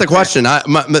 that's not the question.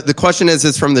 The question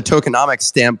is from the tokenomics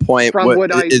standpoint. I'm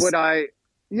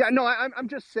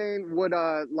just saying,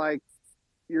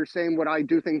 you're saying, would I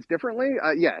do things differently?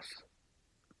 Yes.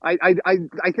 I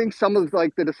think some of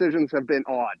the decisions have been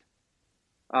odd.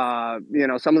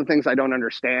 Some of the things I don't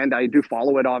understand. I do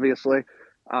follow it, obviously.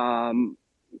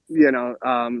 Maybe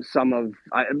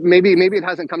it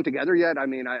hasn't come together yet. I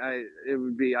mean, I'd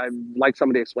like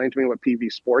somebody to explain to me what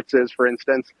PV Sports is, for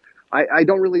instance. I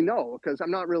don't really know, because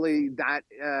I'm not really that,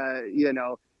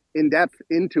 in depth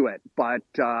into it. But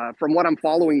from what I'm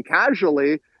following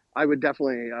casually, I would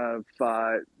definitely have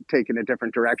taken a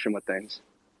different direction with things.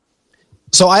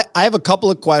 So I have a couple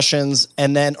of questions,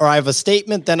 or I have a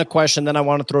statement, then a question, then I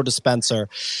want to throw to Spencer.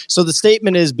 So the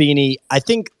statement is, Beanie, I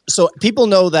think, so people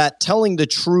know that telling the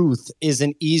truth is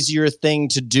an easier thing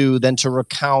to do than to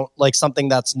recount something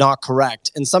that's not correct.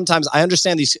 And sometimes I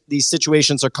understand these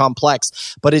situations are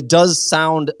complex, but it does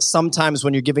sound sometimes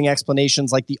when you're giving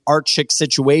explanations like the art chick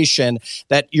situation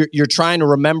that you're trying to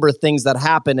remember things that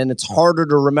happen, and it's harder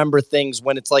to remember things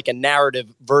when it's like a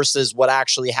narrative versus what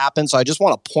actually happened. So I just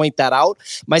want to point that out.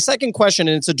 My second question,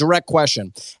 and it's a direct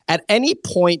question. At any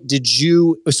point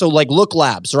Look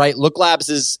Labs, right? Look Labs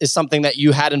is something that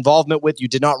you had involvement with. You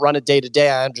did not run it day to day.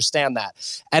 I understand that.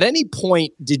 At any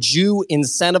point, did you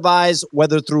incentivize,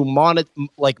 whether through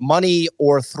money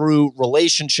or through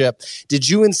relationship, did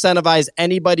you incentivize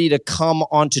anybody to come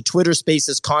onto Twitter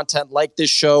Spaces content like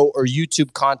this show or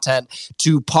YouTube content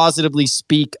to positively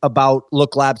speak about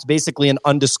Look Labs, basically an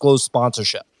undisclosed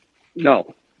sponsorship?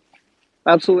 No,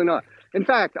 absolutely not. In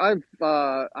fact, I've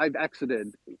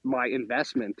exited my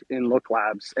investment in Look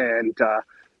Labs, and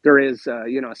there is a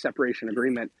separation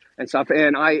agreement and stuff.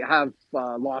 And I have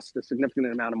lost a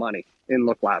significant amount of money in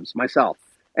Look Labs myself,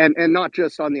 and not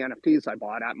just on the NFTs I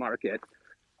bought at market.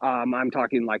 I'm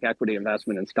talking like equity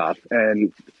investment and stuff.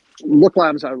 And Look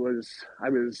Labs, I was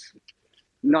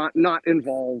not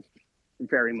involved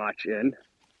very much in.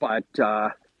 But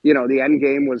the end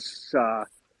game was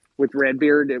with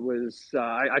Redbeard. It was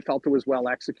I felt it was well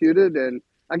executed, and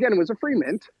again, it was a free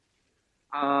mint.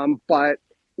 But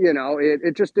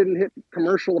it just didn't hit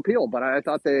commercial appeal. But I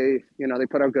thought they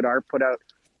put out good art, put out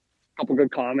a couple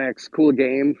good comics, cool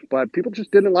game, but people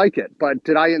just didn't like it. But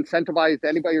did I incentivize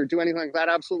anybody or do anything like that?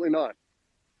 Absolutely not.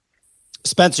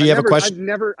 Spencer, you have a question?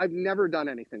 I've never done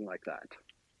anything like that.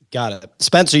 Got it.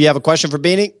 Spencer, you have a question for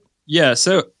Beanie? Yeah,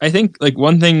 so I think like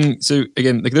one thing, so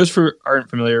again, like those who aren't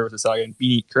familiar with the saga, and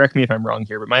Beanie, correct me if I'm wrong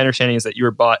here, but my understanding is that you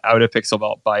were bought out of Pixel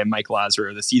Vault by Mike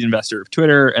Lazaro, the seed investor of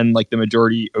Twitter and like the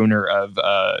majority owner of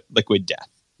Liquid Death,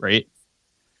 right?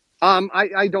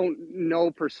 I don't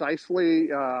know precisely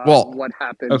what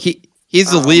happened. He's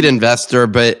the lead investor,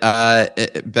 but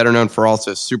better known for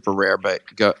also Super Rare. But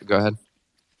go ahead.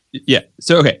 Yeah.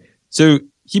 So okay. So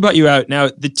he bought you out. Now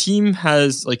the team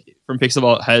has like from Pixel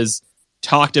Vault has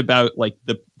talked about like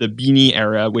the Beanie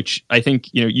era, which I think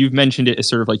you've mentioned it as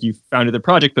sort of like you founded the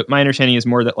project, but my understanding is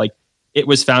more that like it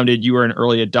was founded, you were an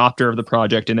early adopter of the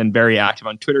project, and then very active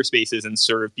on Twitter Spaces and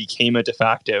sort of became a de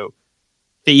facto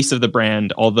face of the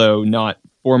brand, although not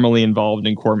formally involved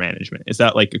in core management. Is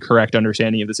that like a correct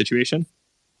understanding of the situation?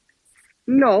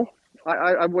 No,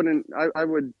 I wouldn't. I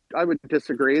would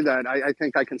disagree. That I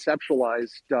think I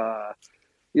conceptualized,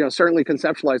 certainly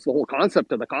conceptualized the whole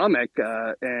concept of the comic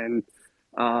and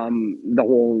the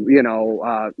whole,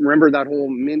 remember that whole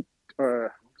mint,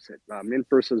 mint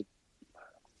versus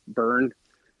burn.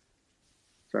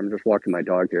 So I'm just walking my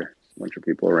dog here. There's a bunch of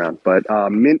people around, but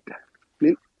mint.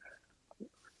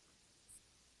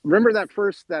 Remember that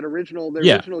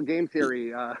original game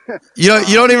theory? You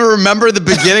don't even remember the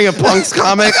beginning of Punk's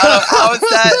comic? How is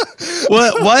that?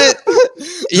 What?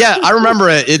 Yeah, I remember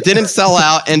it. It didn't sell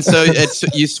out, and so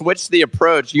you switched the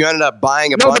approach. You ended up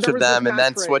buying a bunch of them and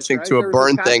then switching to a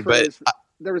burn thing. But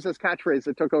there was this catchphrase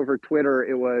that took over Twitter.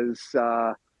 It was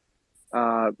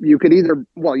you could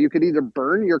either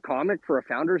burn your comic for a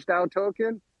Founders DAO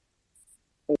token,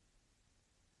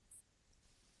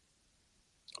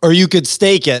 or you could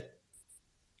stake it.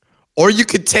 Or you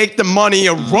could take the money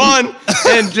and run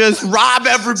and just rob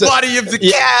everybody of the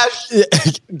cash.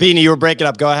 Beanie, you were breaking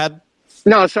up. Go ahead.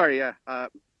 No, sorry. Yeah. I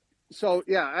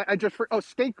just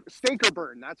stake or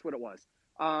burn. That's what it was.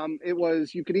 It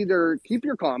was you could either keep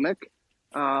your comic,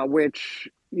 which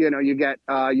you get.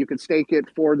 You could stake it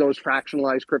for those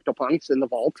fractionalized CryptoPunks in the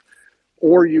vault,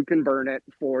 or you can burn it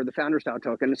for the Founders DAO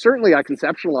token. And certainly, I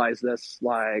conceptualized this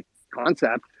like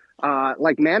concept.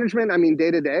 Like management, I mean,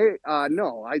 day to day,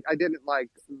 no, I didn't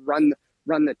like run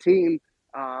the team.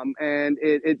 And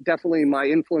it definitely, my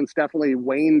influence definitely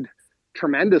waned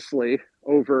tremendously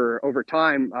over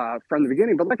time, from the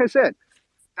beginning. But like I said,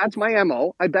 that's my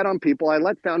MO. I bet on people. I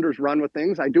let founders run with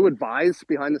things. I do advise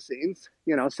behind the scenes,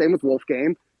 same with Wolf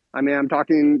Game. I mean, I'm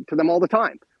talking to them all the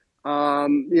time.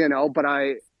 But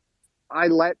I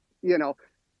let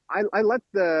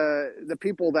the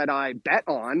people that I bet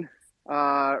on,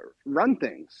 run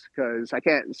things, because I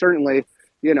can't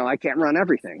run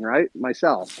everything right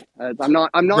myself. I'm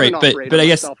not right, an operator but I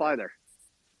guess myself either.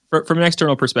 From an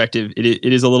external perspective,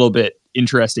 it is a little bit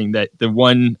interesting that the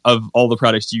one of all the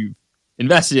products you've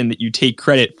invested in that you take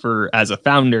credit for as a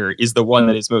founder is the one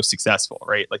that is most successful,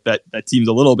 right? Like that seems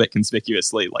a little bit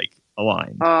conspicuously like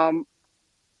aligned. I'm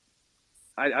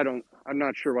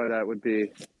not sure why that would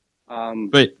be.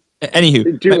 But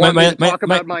anywho, do you want me to talk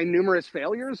about my numerous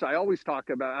failures? I always talk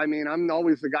about. I mean, I'm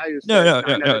always the guy who says 9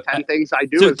 out of 10 things I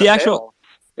do. So the actual,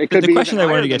 it could be question I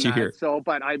wanted to get you here. So,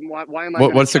 but why am I?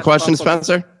 What's the question,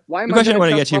 Spencer? Why am I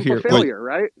going to get you here? Failure,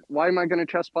 right? Why am I going to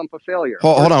chest bump a failure?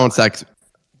 Hold on one sec,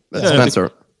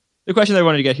 Spencer. The question I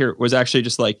wanted to get here was actually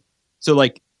just like, so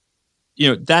like,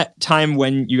 that time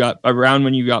when you got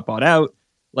bought out,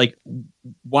 like,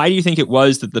 why do you think it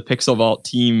was that the Pixel Vault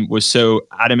team was so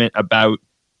adamant about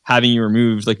having you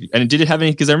removed? Like, and did it have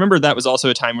any? Because I remember that was also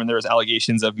a time when there was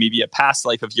allegations of maybe a past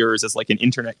life of yours as like an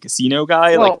internet casino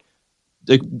guy. Well,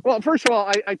 first of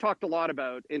all, I talked a lot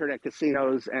about internet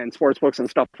casinos and sports books and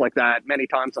stuff like that many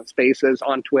times on Spaces,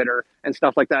 on Twitter, and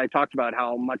stuff like that. I talked about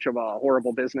how much of a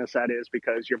horrible business that is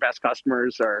because your best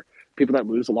customers are people that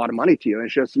lose a lot of money to you. And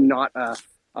it's just not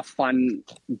a fun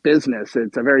business.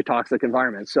 It's a very toxic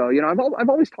environment. So, I've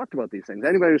always talked about these things.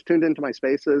 Anybody who's tuned into my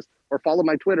Spaces or followed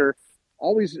my Twitter,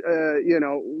 always,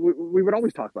 we would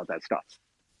always talk about that stuff.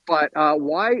 But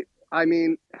why? I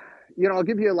mean, I'll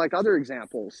give you like other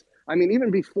examples. I mean, even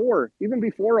before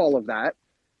all of that,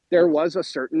 there was a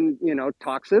certain,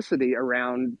 toxicity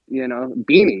around,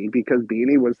 Beanie, because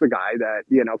Beanie was the guy that,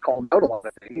 called out a lot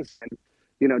of things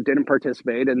and, didn't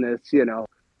participate in this,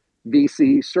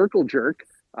 VC circle jerk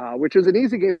which is an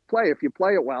easy game to play if you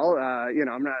play it well.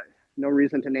 I'm not no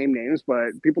reason to name names,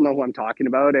 but people know who I'm talking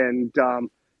about. And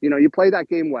you play that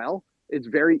game well, it's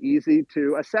very easy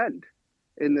to ascend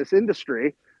in this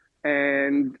industry.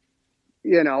 And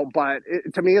but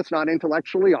to me, it's not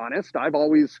intellectually honest. I've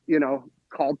always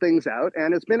called things out,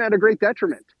 and it's been at a great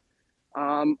detriment.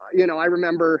 I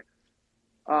remember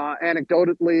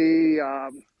anecdotally.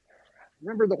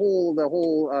 Remember the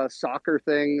whole soccer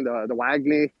thing, the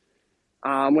WAGNI,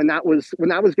 when that was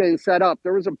getting set up,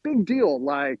 there was a big deal,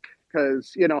 like,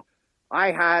 because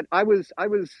I was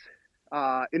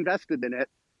invested in it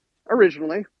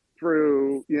originally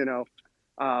through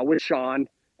with Sean,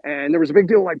 and there was a big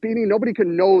deal, like, Beanie, nobody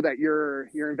can know that you're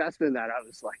invested in that. I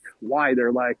was like, why?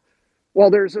 They're like, well,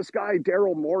 there's this guy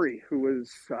Daryl Morey who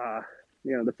was the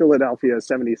Philadelphia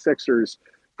 76ers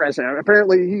president.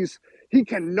 Apparently he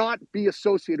cannot be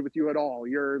associated with you at all.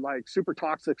 You're like super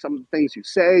toxic. Some of the things you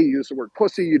say, you use the word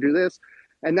pussy, you do this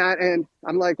and that. And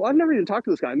I'm like, well, I've never even talked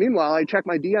to this guy. Meanwhile, I check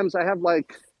my DMs. I have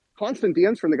like constant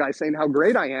DMs from the guy saying how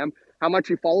great I am, how much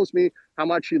he follows me, how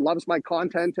much he loves my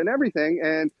content and everything.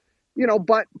 And,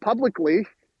 but publicly,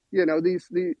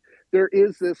 there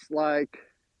is this like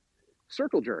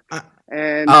circle jerk.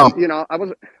 And, I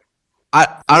wasn't.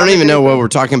 I don't even know what we're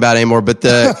talking about anymore, but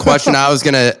the question I was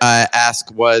going to ask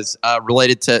was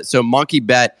related to, so Monkey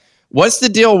Bet, what's the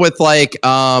deal with like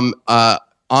online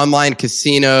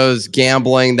casinos,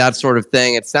 gambling, that sort of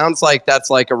thing? It sounds like that's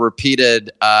like a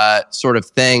repeated sort of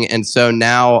thing. And so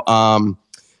now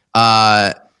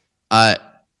and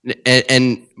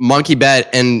Monkey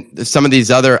Bet and some of these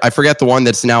other, I forget the one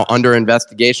that's now under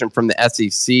investigation from the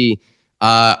SEC.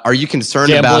 Are you concerned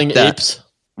Gambling about that? apes?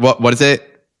 What is it?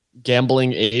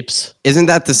 Gambling apes. Isn't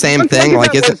that the same thing?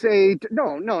 Like, is it?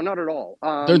 No, not at all.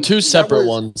 They're two separate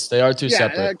ones. They are two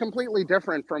separate. Completely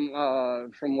different from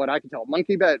what I can tell.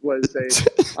 Monkey Bet was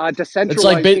a decentralized. It's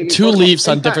like two leaves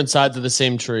on different sides of the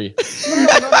same tree. No,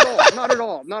 not at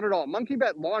all. Monkey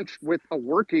Bet launched with a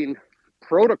working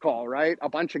protocol, right? A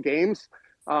bunch of games.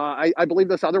 I believe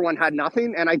this other one had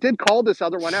nothing, and I did call this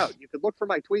other one out. You could look for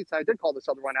my tweets. I did call this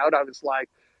other one out. I was like,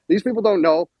 these people don't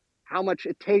know how much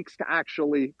it takes to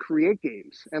actually create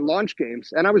games and launch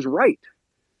games. And I was right.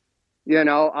 They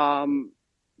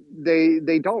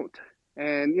don't.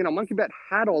 And, Monkey Bet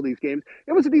had all these games.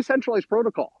 It was a decentralized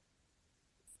protocol.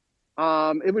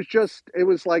 It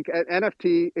was like an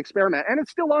NFT experiment, and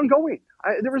it's still ongoing.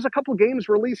 There was a couple games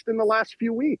released in the last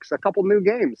few weeks, a couple new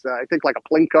games, I think like a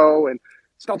Plinko and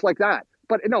stuff like that.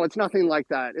 But no, it's nothing like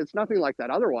that. It's nothing like that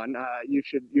other one. You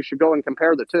should go and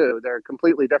compare the two. They're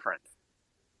completely different.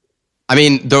 I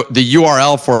mean, the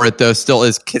URL for it, though, still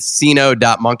is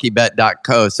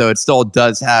casino.monkeybet.co. So it still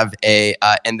does have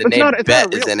and the name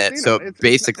bet is in it. So it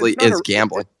basically is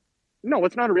gambling. No,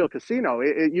 it's not a real casino.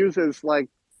 It uses like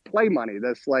play money.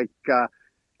 That's like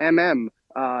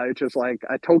it's just like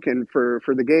a token for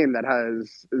the game that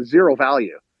has zero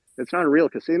value. It's not a real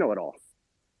casino at all.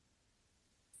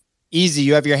 Easy.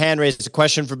 You have your hand raised. A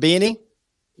question for Beanie?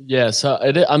 Yeah, so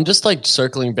I'm just like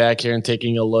circling back here and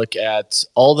taking a look at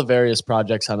all the various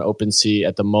projects on OpenSea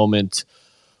at the moment.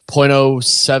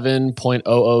 0.07,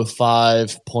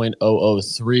 0.005,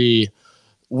 0.003.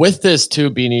 With this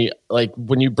too, Beanie, like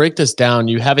when you break this down,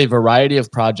 you have a variety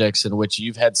of projects in which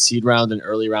you've had seed round and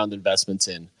early round investments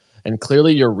in. And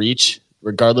clearly your reach,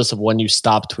 regardless of when you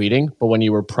stopped tweeting, but when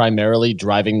you were primarily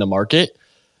driving the market,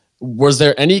 was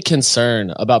there any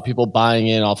concern about people buying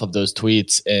in off of those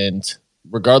tweets? And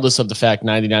regardless of the fact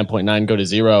 99.9 go to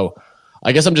zero,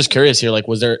 I guess I'm just curious here, like,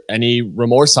 was there any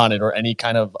remorse on it or any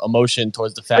kind of emotion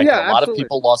towards the fact that a lot of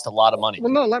people lost a lot of money?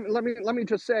 Well, no, let me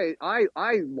just say, I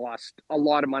lost a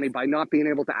lot of money by not being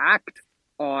able to act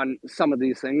on some of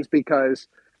these things, because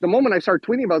the moment I start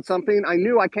tweeting about something, I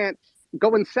knew I can't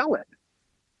go and sell it.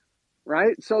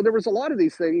 Right. So there was a lot of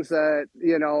these things that,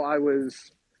 I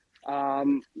was,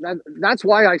 that's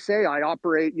why I say I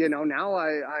operate, now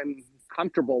I'm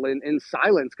comfortable in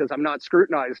silence, because I'm not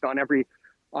scrutinized on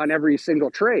every single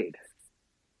trade,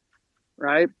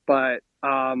 right? But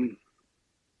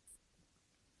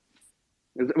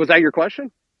was that your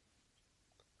question?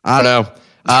 I don't know.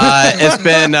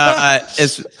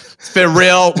 It's been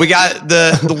real. We got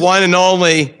the one and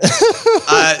only.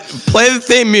 Play the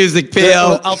theme music,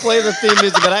 Pio. I'll play the theme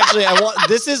music, but actually,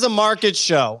 this is a market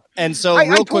show, and so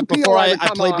real quick before I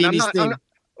play Beanie's theme.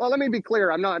 Well, let me be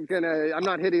clear. I'm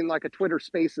not hitting like a Twitter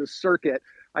Spaces circuit.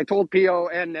 I told Pio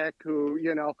and Nick, who,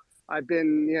 I've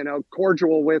been,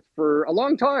 cordial with for a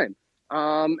long time.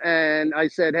 And I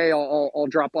said, hey, I'll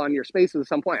drop on your Spaces at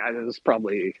some point. It was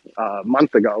probably a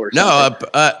month ago or something.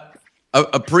 No,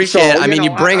 Appreciate it. I mean,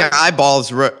 you bring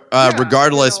eyeballs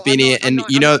regardless, Beanie, I'm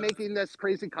and not making this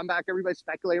crazy comeback. Everybody's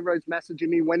speculating. Everybody's messaging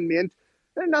me when mint.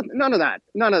 None of that.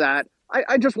 None of that.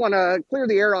 I just want to clear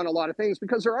the air on a lot of things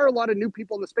because there are a lot of new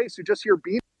people in the space who just hear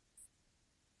Beanie.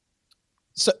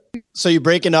 So you're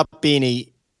breaking up,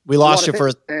 Beanie. We lost you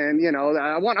first. And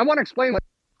I want to explain what.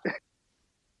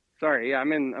 Sorry, yeah,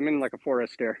 I'm in like a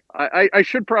forest here. I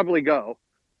should probably go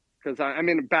because I'm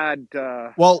in a bad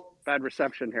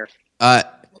reception here.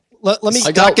 Let me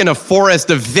stuck in a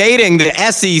forest evading the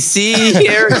SEC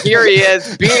here. Here he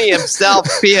is, Beanie himself.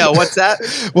 Pio, what's that?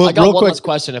 Well, I got one last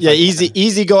question.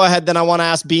 Easy. Go ahead. Then I want to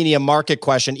ask Beanie a market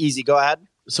question. Easy. Go ahead.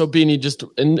 So Beanie, just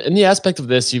in the aspect of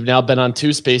this, you've now been on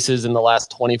 2 spaces in the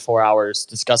last 24 hours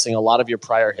discussing a lot of your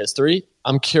prior history.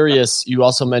 I'm curious, you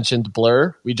also mentioned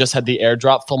Blur. We just had the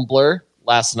airdrop from Blur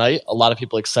last night. A lot of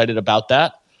people excited about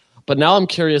that. But now I'm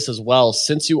curious as well,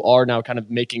 since you are now kind of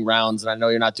making rounds, and I know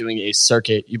you're not doing a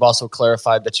circuit, you've also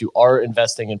clarified that you are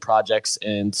investing in projects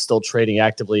and still trading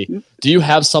actively. Do you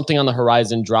have something on the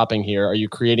horizon dropping here? Are you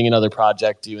creating another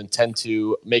project? Do you intend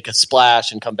to make a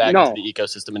splash and come back into the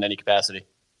ecosystem in any capacity?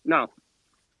 No.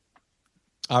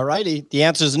 All righty. The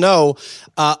answer is no.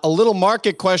 A little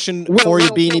market question for you,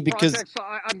 Beanie, because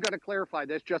I'm going to clarify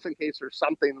this just in case there's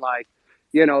something like,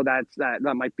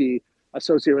 that might be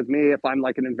associated with me if I'm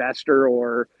like an investor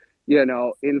or,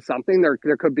 in something. There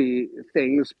could be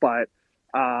things, but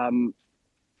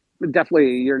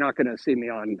definitely you're not going to see me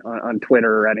on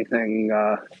Twitter or anything.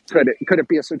 Could it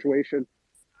be a situation?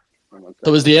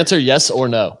 So is the answer yes or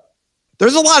no?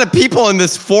 There's a lot of people in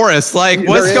this forest. Like,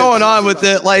 what's going on with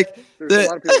it? Like, there's a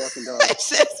lot of people walking down.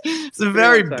 It's a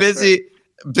very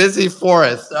busy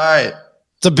forest. All right.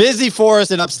 It's a busy forest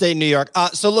in upstate New York.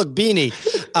 So look, Beanie,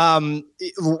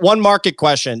 one market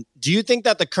question. Do you think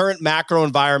that the current macro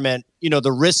environment,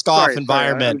 the risk-off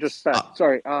environment...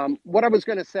 Sorry. What I was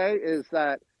going to say is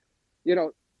that,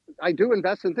 I do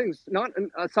invest in things.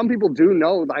 Some people do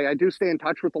know, I do stay in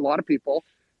touch with a lot of people.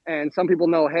 And some people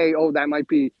know, hey, that might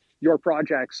be your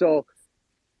project. So,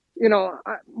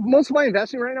 most of my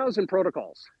investing right now is in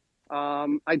protocols.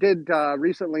 I did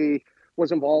recently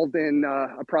was involved in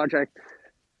a project,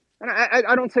 and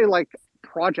I don't say like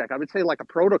project, I would say like a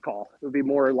protocol. It would be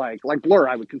more like Blur,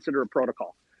 I would consider a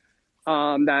protocol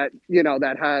that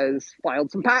has filed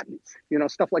some patents,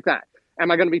 stuff like that. Am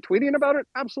I going to be tweeting about it?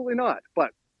 Absolutely not. But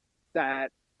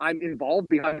that I'm involved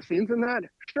behind the scenes in that?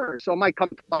 Sure. So I might come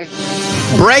to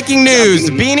breaking news.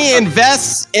 Beanie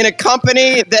invests in a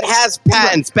company that has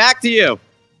patents. Back to you.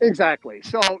 Exactly.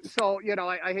 So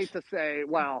I hate to say,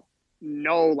 well,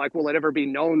 no, like, will it ever be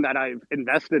known that I've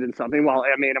invested in something? Well,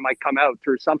 I mean, it might come out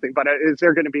through something, but is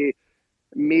there going to be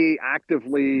me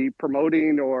actively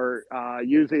promoting or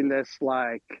using this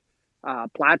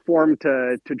platform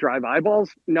to drive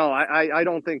eyeballs? No, I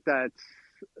don't think that's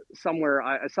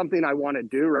something I want to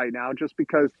do right now, just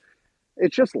because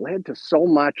it's just led to so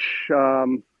much.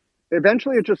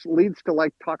 Eventually it just leads to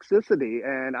like toxicity,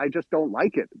 and I just don't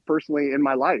like it personally in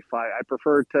my life. I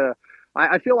prefer to,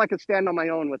 I feel like I could stand on my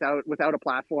own without a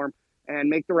platform and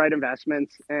make the right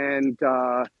investments and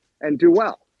do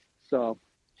well. So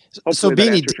hopefully that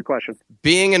answers your question.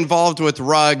 Being involved with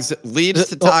rugs leads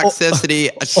to toxicity.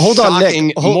 Hold on,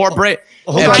 Nick.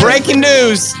 Breaking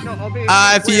news.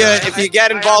 If you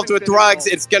get involved with rugs,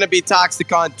 it's going to be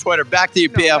toxic on Twitter. Back to you,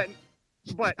 Pio.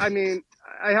 But I mean,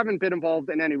 I haven't been involved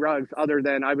in any rugs other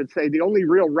than, I would say, the only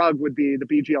real rug would be the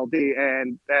BGLD,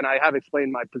 and I have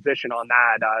explained my position on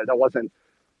that. That wasn't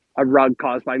a rug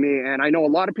caused by me, and I know a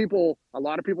lot of people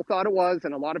thought it was,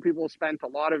 and a lot of people spent a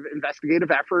lot of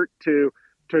investigative effort to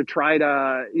try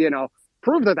to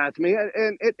prove that that's me,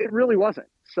 and it really wasn't.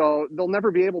 So they'll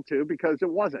never be able to, because it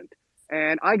wasn't.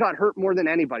 And I got hurt more than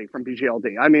anybody from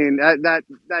BGLD. I mean, that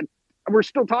we're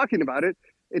still talking about it.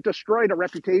 It destroyed a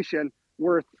reputation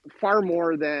worth far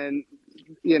more than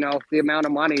the amount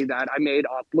of money that I made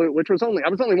off Blue, which was only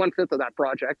 1/5 of that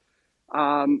project,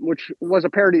 which was a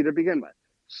parody to begin with.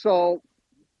 So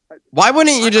why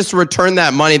wouldn't you just return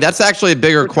that money? That's actually a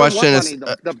bigger question.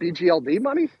 The BGLD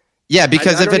money? Yeah,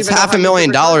 because if it's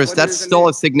 $500,000, that's still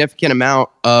a significant amount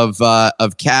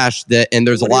of cash. And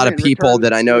there's a lot of people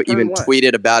that I know even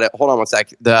tweeted about it. Hold on one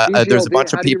sec. There's a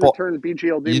bunch of people.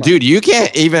 Dude, you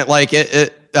can't even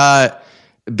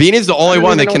Beanie's the only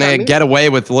one that can get away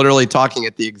with literally talking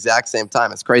at the exact same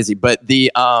time. It's crazy. But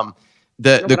the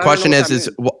question is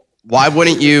why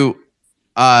wouldn't you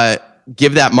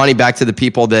give that money back to the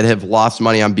people that have lost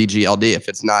money on BGLD if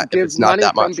it's not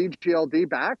that much? From BGLD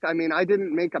back? I mean, I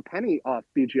didn't make a penny off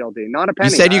BGLD. Not a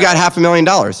penny. You said you got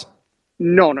 $500,000.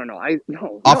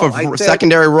 No. Off of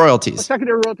secondary royalties.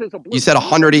 Secondary royalties. You said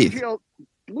 100 ETH.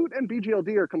 Blute and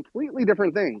BGLD are completely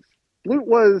different things. Blute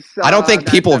was. I don't think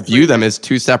people view them as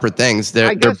two separate things.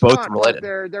 They're both not, related.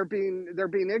 They're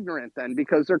being ignorant then,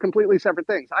 because they're completely separate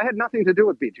things. I had nothing to do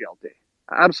with BGLD.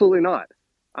 Absolutely not.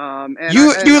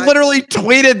 You literally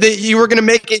tweeted that you were going to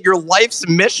make it your life's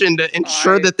mission to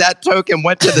ensure that token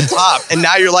went to the top, and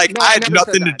now you're like, I had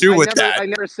nothing to do with that. I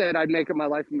never said I'd make it my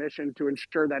life mission to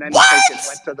ensure that any token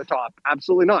went to the top.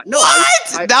 Absolutely not. No,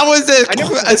 what? That was a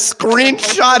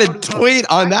screenshotted tweet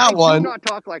on that one. I do not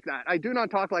talk like that. I do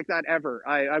not talk like that ever.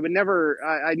 I would never.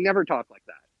 I never talk like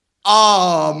that.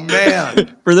 Oh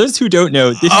man! For those who don't know,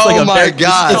 this is like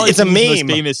it's a meme. Most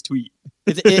famous tweet.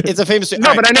 It's a famous.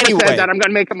 No, but I never said that I'm going to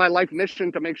make it my life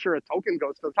mission to make sure a token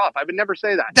goes to the top. I would never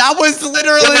say that. That was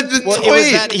literally the tweet. It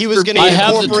was that he was going to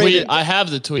incorporate. I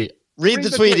have the tweet. Read the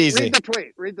tweet easy. Read the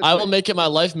tweet. I will make it my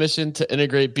life mission to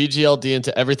integrate BGLD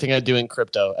into everything I do in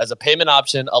crypto as a payment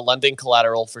option, a lending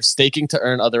collateral for staking to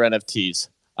earn other NFTs.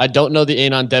 I don't know the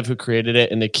Anon dev who created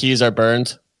it, and the keys are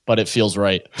burned, but it feels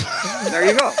right. There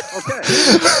you go. Okay.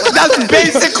 That's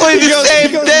basically the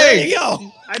same thing. There you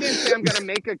go. I didn't say I'm going to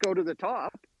make it go to the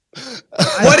top.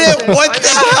 I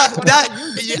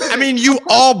mean, you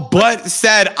all but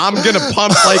said I'm going to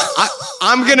pump, like,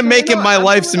 I'm going to make it my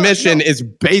life's mission is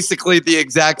basically the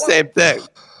exact same thing.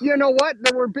 You know what?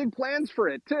 There were big plans for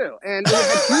it too. And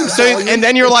and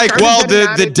then you're like, well,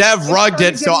 the dev rugged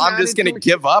it, so I'm just going to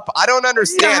give up. I don't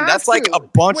understand. That's like a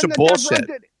bunch of bullshit.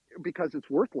 Because it's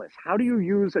worthless. How do you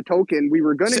use a token we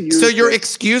were going to use? So your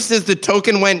excuse is the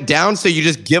token went down, so you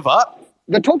just give up?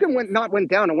 The token went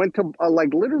down. It went to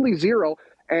like literally zero,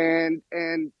 and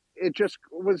it just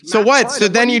was. So what? So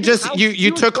then you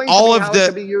took all of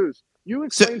the. You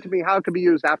explained to me how it could be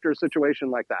used after a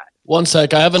situation like that. One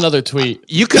sec, I have another tweet.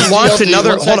 You can launch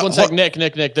another. One sec, Nick.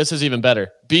 This is even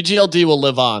better. BGLD will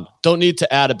live on. Don't need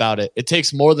to add about it. It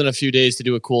takes more than a few days to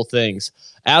do cool things.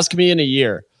 Ask me in a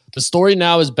year. The story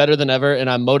now is better than ever, and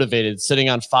I'm motivated, sitting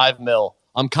on 5 mil.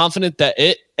 I'm confident that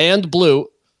it and Blue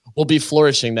will be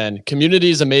flourishing then. Community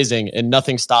is amazing, and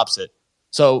nothing stops it.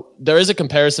 So there is a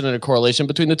comparison and a correlation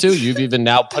between the two. You've even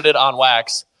now put it on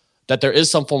wax that there is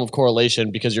some form of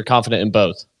correlation because you're confident in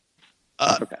both.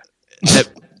 Okay.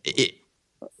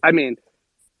 I mean,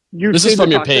 this is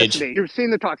from your page. You've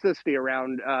seen the toxicity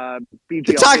around BGLD.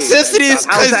 The toxicity is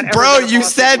because, bro, you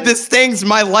said this thing's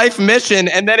my life mission,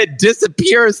 and then it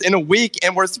disappears in a week,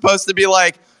 and we're supposed to be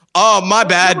like, oh, my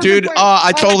bad, dude.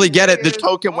 I totally get it. The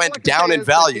token went down in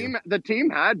value. The team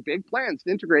had big plans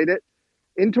to integrate it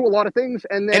into a lot of things,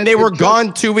 and they were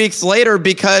gone 2 weeks later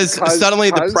because suddenly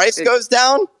the price goes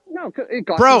down. No, it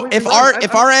got. Bro, if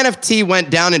our NFT went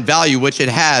down in value, which it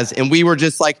has, and we were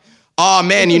just like, oh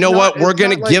man, you know what? We're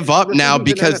gonna give up now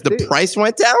because the price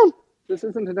went down. This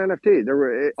isn't an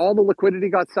NFT. All the liquidity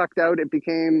got sucked out. It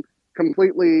became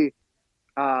completely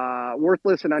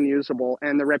worthless and unusable,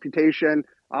 and the reputation.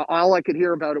 All I could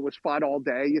hear about it was FUD all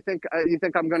day. You think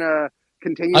I'm gonna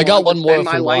continue? I got one more. Spend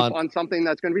my life on something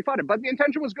that's going to be FUD, but the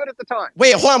intention was good at the time.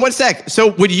 Wait, hold on 1 sec.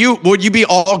 So would you be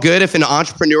all good if an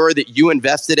entrepreneur that you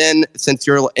invested in, since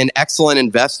you're an excellent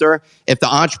investor, if the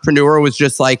entrepreneur was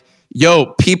just like,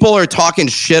 yo, people are talking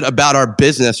shit about our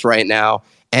business right now,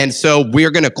 and so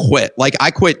we're going to quit. Like, I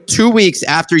quit 2 weeks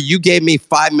after you gave me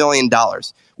 $5 million.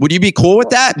 Would you be cool with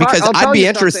that? Because I'd be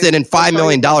interested in $5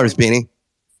 million, Beanie.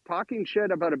 Talking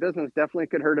shit about a business definitely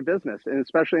could hurt a business, and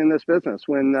especially in this business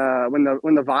when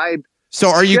the vibe. So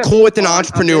are you cool with an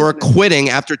entrepreneur quitting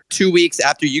after 2 weeks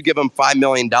after you give them $5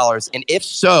 million? And if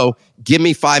so, give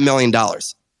me $5 million.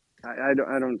 I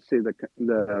don't see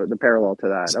the parallel to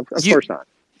that. Of course not.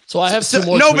 So I have two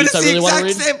more tweets I really want to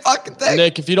read. Same fucking thing.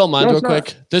 Nick, if you don't mind, real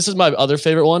quick, this is my other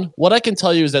favorite one. What I can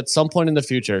tell you is at some point in the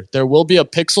future, there will be a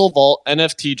Pixel Vault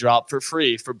NFT drop for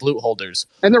free for Blute holders.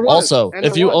 And there was. Also,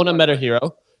 if you own a Meta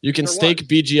Hero, you can stake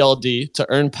BGLD to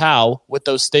earn POW with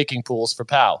those staking pools for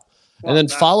POW. And then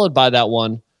followed by that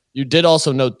one, you did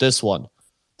also note this one,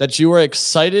 that you were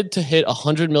excited to hit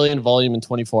 100 million volume in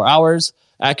 24 hours.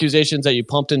 Accusations that you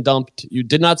pumped and dumped. You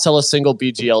did not sell a single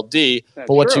BGLD,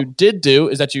 but what you did do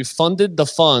is that you funded the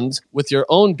funds with your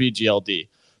own BGLD.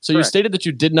 So you stated that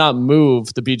you did not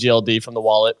move the BGLD from the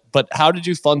wallet, but how did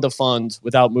you fund the funds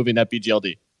without moving that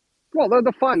BGLD? Well,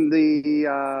 the fund,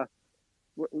 I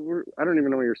don't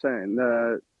even know what you're saying.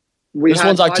 This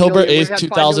one's October 8th,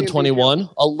 2021,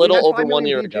 a little over 1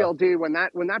 year ago. When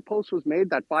that post was made,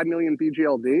 that 5 million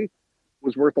BGLD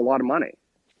was worth a lot of money.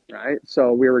 Right.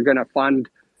 So we were going to fund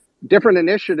different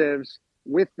initiatives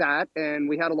with that. And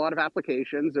we had a lot of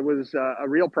applications. It was a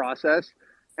real process.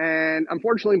 And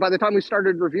unfortunately, by the time we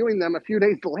started reviewing them a few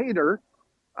days later,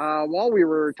 while we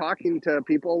were talking to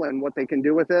people and what they can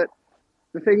do with it,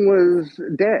 the thing was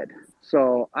dead.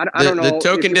 So I don't know. The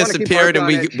token disappeared and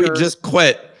we sure. just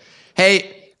quit.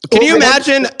 Hey, can you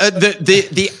imagine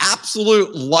the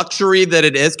absolute luxury that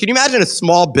it is? Can you imagine a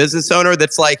small business owner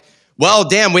that's like, well,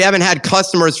 damn, we haven't had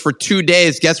customers for 2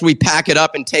 days. Guess we pack it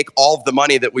up and take all of the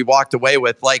money that we walked away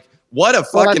with. Like, what a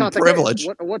fucking privilege.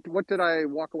 What did I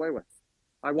walk away with?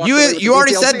 You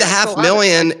already said the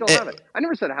 $500,000. I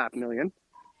never said $500,000.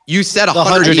 You said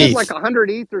 100 ETH. ETH. Like 100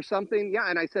 ETH or something. Yeah,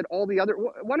 and I said all the other.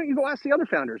 Why don't you go ask the other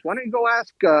founders? Why don't you go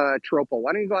ask Tropo?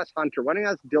 Why don't you go ask Hunter? Why don't you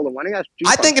ask Dylan? Why don't you ask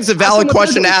G-Funk? I think it's a valid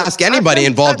question to ask anybody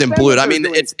involved in Blute. I mean,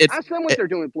 ask them what they're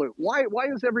doing with Blute. Why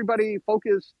is everybody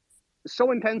focused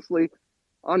so intensely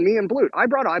on me and Blute? I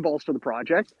brought eyeballs to the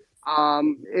project.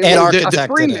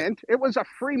 It was a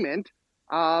free mint.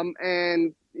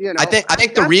 And you know, I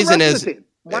think the reason is.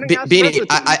 Beanie,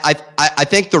 I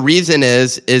think the reason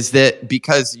is that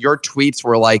because your tweets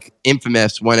were like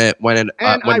infamous when that came out.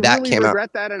 And I really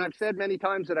regret that, and I've said many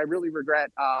times that I really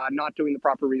regret not doing the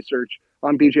proper research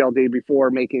on BGLD before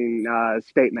making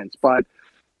statements. But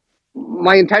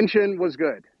my intention was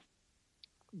good.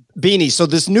 Beanie, so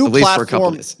this new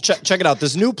platform, check it out.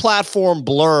 This new platform,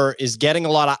 Blur, is getting a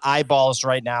lot of eyeballs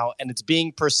right now, and it's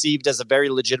being perceived as a very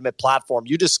legitimate platform.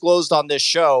 You disclosed on this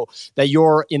show that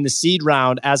you're in the seed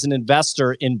round as an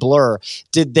investor in Blur.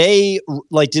 Did they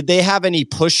have any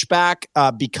pushback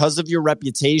because of your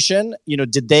reputation? You know,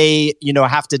 did they,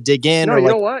 have to dig in? No,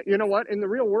 you know what? In the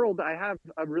real world, I have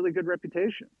a really good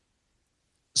reputation.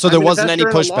 So there wasn't any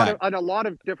pushback on a lot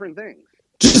of different things.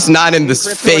 Just not in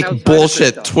this fake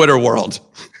bullshit Twitter world.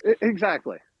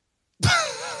 Exactly.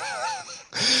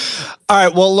 All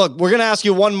right. Well, look, we're going to ask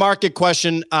you one market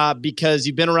question because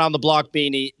you've been around the block,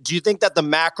 Beanie. Do you think that the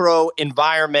macro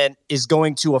environment is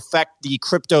going to affect the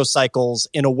crypto cycles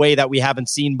in a way that we haven't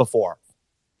seen before?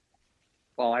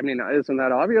 Well, I mean, isn't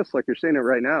that obvious? Like, you're seeing it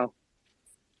right now.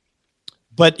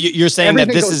 But you're saying that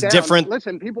this is different.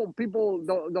 Listen, people,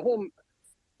 the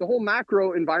whole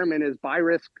macro environment is buy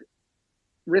risk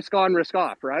on, risk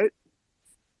off, right?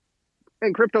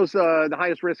 And crypto's the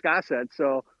highest risk asset.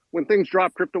 So when things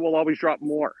drop, crypto will always drop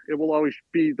more. It will always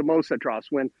be the most that drops.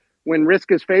 When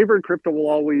risk is favored, crypto will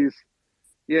always,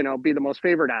 be the most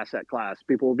favored asset class.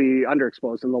 People will be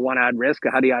underexposed and they'll want to add risk.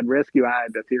 How do you add risk? You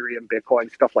add Ethereum, Bitcoin,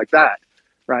 stuff like that,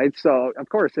 right? So of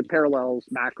course it parallels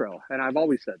macro. And I've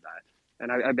always said that.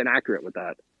 And I've been accurate with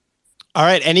that. All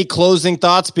right. Any closing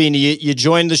thoughts, Beanie? You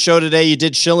joined the show today. You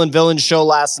did Shill and Villain show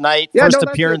last night. First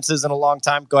appearances in a long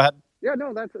time. Go ahead. Yeah,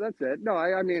 no, that's it. No,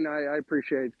 I mean, I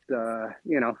appreciate,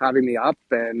 having me up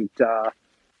and,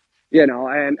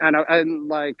 and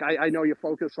like, I know you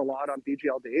focus a lot on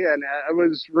BGLD and I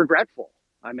was regretful.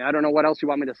 I mean, I don't know what else you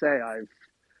want me to say.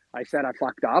 I said I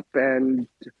fucked up and,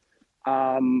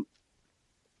 by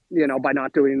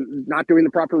not doing the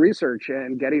proper research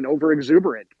and getting over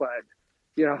exuberant, but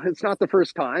it's not the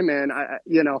first time, and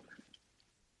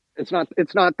it's not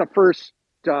the first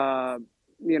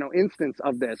instance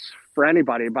of this for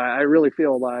anybody. But I really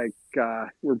feel like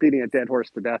we're beating a dead horse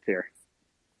to death here.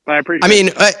 But I appreciate. I mean,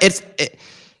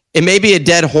 it may be a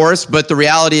dead horse, but the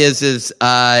reality is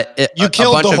you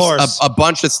killed the horse. A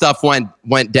bunch of stuff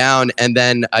went down, and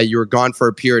then you were gone for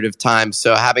a period of time.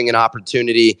 So having an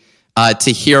opportunity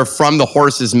to hear from the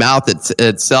horse's mouth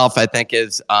itself, I think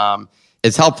is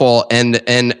helpful.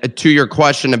 And to your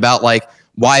question about like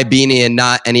why Beanie and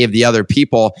not any of the other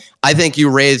people, I think you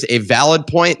raise a valid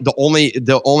point. The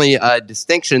only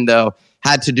distinction though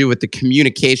had to do with the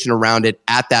communication around it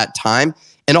at that time.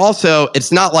 And also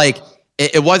it's not like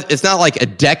it's not like a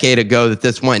decade ago that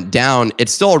this went down.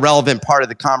 It's still a relevant part of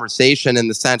the conversation in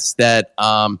the sense that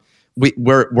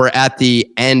we're at the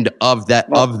end of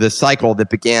the cycle that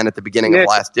began at the beginning of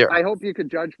last year. I hope you could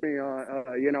judge me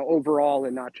on overall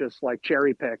and not just like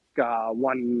cherry pick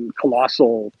one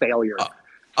colossal failure.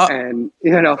 Well,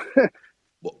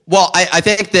 I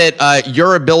think that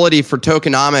your ability for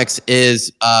tokenomics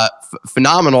is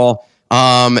phenomenal,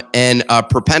 and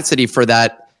propensity for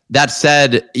that. That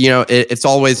said, it's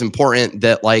always important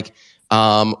that like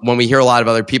when we hear a lot of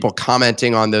other people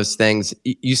commenting on those things,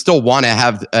 you still want to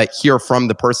have hear from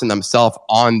the person themselves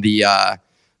on the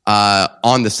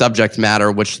subject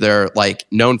matter, which they're like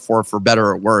known for better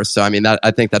or worse. So I mean,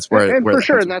 I think that's where for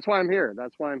sure, and that's why I'm here.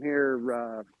 That's why I'm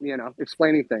here,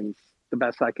 explaining things the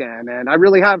best I can. And I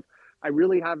really have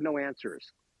no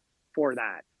answers for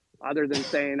that, other than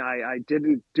saying I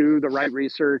didn't do the right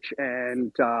research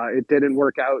and it didn't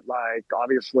work out like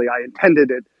obviously I intended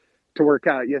it to work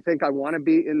out. You think I want to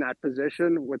be in that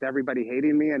position with everybody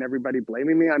hating me and everybody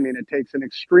blaming me? I mean, it takes an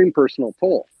extreme personal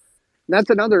toll. And that's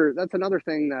another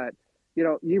thing that,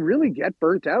 you really get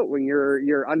burnt out when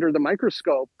you're under the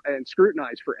microscope and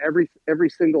scrutinized for every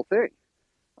single thing.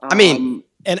 I mean,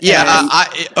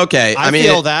 okay.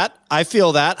 I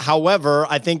feel that. However,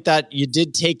 I think that you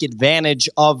did take advantage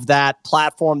of that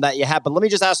platform that you had. But let me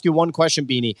just ask you one question,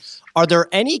 Beanie. Are there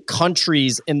any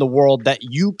countries in the world that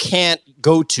you can't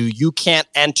go to, you can't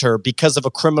enter because of a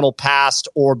criminal past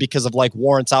or because of like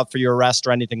warrants out for your arrest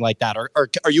or anything like that? Or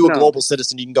are you a global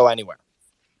citizen? You can go anywhere.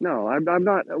 No, I'm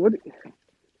not.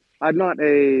 I'm not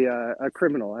a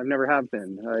criminal. I've never have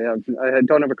been. I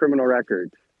don't have a criminal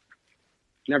record.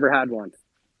 Never had one.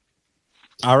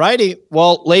 All righty.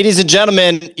 Well, ladies and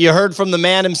gentlemen, you heard from the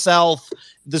man himself,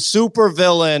 the super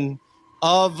villain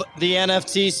of the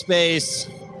NFT space,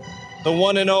 the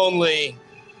one and only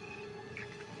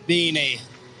Beanie.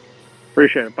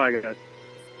 Appreciate it. Bye, guys.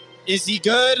 Is he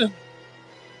good?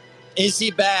 Is he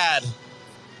bad?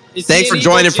 Thanks for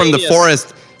joining from the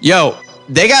forest. Yo,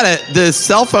 the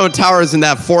cell phone towers in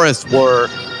that forest were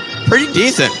pretty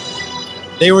decent.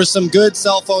 They were some good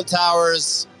cell phone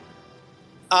towers.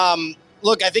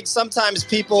 Look, I think sometimes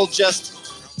people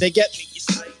they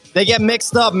get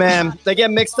mixed up, man. They get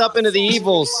mixed up into the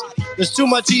evils. There's too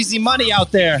much easy money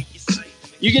out there.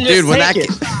 You can just take it.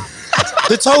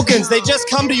 The tokens, they just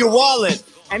come to your wallet,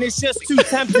 and it's just too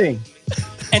tempting.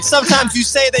 And sometimes you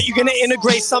say that you're going to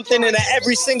integrate something into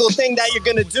every single thing that you're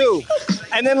going to do.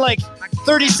 And then like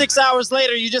 36 hours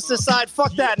later, you just decide,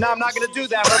 fuck that. No, I'm not going to do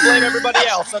that. I'm going to blame everybody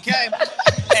else, okay?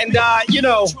 And,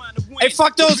 hey,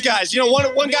 fuck those guys.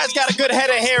 One guy's got a good head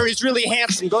of hair. He's really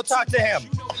handsome. Go talk to him.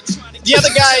 The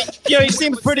other guy, he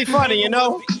seems pretty funny,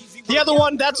 The other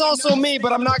one, that's also me,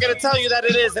 but I'm not going to tell you that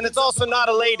it is. And it's also not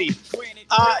a lady.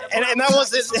 And that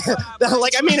was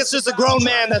it's just a grown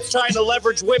man that's trying to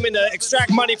leverage women to extract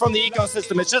money from the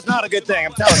ecosystem. It's just not a good thing,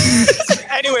 I'm telling you.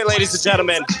 Anyway, ladies and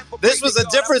gentlemen, this was a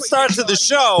different start to the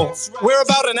show. We're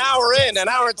about an hour and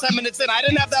 10 minutes in. I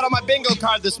didn't have that on my bingo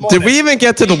card this morning. Did we even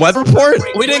get to the weather report?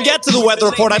 We didn't get to the weather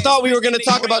report. I thought we were going to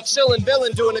talk about Chill and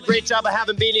Villain doing a great job of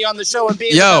having Beanie on the show and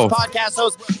being the best podcast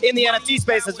host in the NFT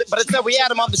space. But instead, we had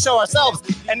him on the show ourselves,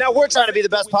 and now we're trying to be the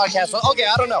best podcast host. Okay,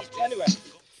 I don't know. Anyway.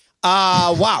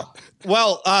 Wow.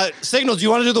 Well, Signal, do you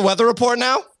want to do the weather report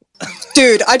now?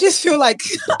 Dude, I just feel like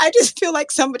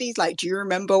somebody's like, do you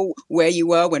remember where you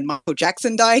were when Michael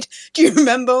Jackson died? Do you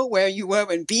remember where you were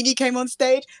when Beanie came on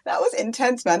stage? That was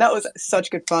intense, man. That was such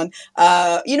good fun.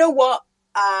 You know what?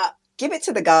 Give it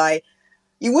to the guy.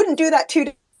 You wouldn't do that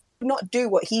not do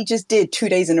what he just did 2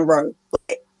 days in a row.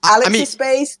 Alex's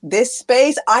space, this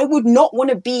space, I would not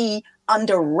want to be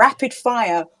under rapid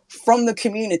fire from the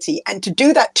community. And to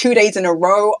do that 2 days in a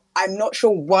row, I'm not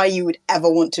sure why you would ever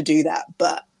want to do that,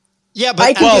 but yeah, but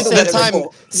at the same time,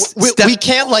 we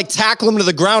can't like tackle him to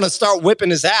the ground and start whipping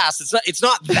his ass. It's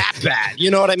not that bad.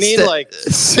 You know what I mean?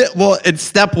 It's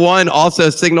step one. Also,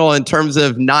 Signal in terms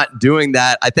of not doing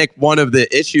that. I think one of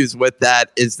the issues with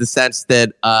that is the sense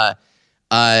that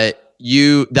that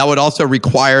would also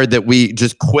require that we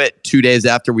just quit 2 days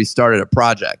after we started a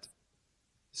project.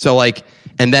 So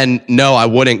and then no, I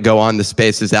wouldn't go on the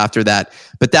spaces after that.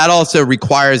 But that also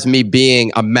requires me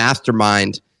being a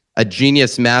mastermind. A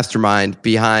genius mastermind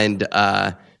behind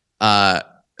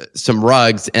some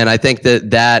rugs. And I think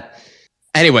that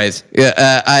anyways,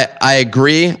 I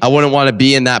agree. I wouldn't want to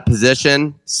be in that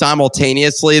position.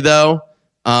 Simultaneously, though,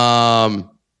 I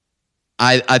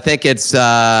think it's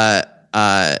I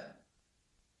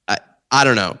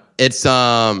don't know. It's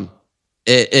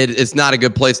it's not a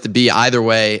good place to be either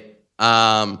way.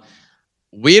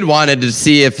 We had wanted to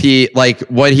see if he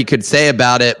what he could say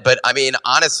about it, but I mean,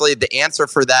 honestly, the answer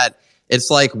for that, it's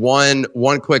one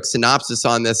quick synopsis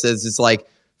on this is it's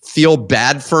feel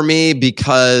bad for me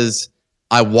because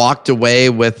I walked away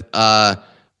with a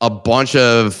bunch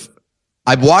of.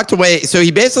 I walked away. So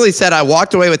he basically said I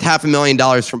walked away with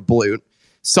 $500,000 from Blute.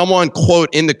 Someone quote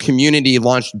in the community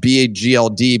launched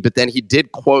BAGLD, but then he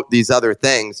did quote these other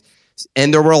things,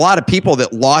 and there were a lot of people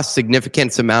that lost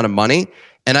significant amount of money.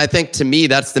 And I think to me,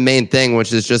 that's the main thing,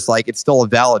 which is just it's still a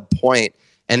valid point.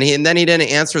 And then he didn't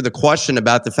answer the question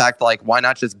about the fact, why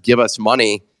not just give us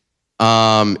money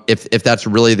if that's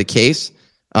really the case,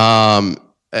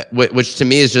 which to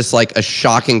me is just a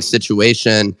shocking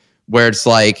situation where it's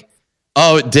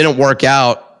oh, it didn't work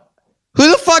out. Who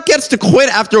the fuck gets to quit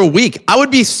after a week? I would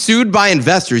be sued by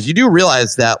investors. You do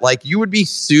realize that you would be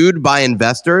sued by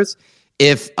investors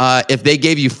if they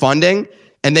gave you funding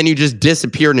and then you just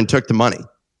disappeared and took the money.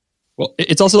 Well,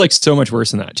 it's also so much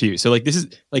worse than that too. So this is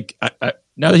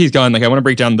now that he's gone, I want to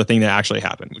break down the thing that actually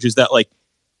happened, which is that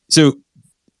so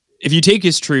if you take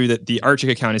as true that the Archick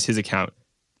account is his account,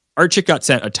 Archick got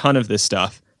sent a ton of this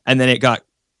stuff, and then it got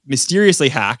mysteriously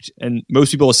hacked, and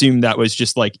most people assume that was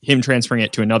just like him transferring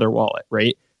it to another wallet,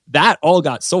 right? That all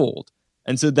got sold.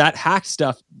 And so that hacked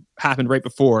stuff happened right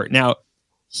before. Now,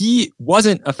 he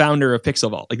wasn't a founder of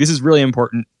Pixel Vault. Like, this is really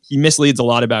important. He misleads a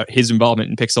lot about his involvement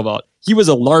in Pixel Vault. He was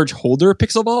a large holder of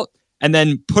Pixel Vault and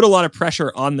then put a lot of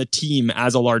pressure on the team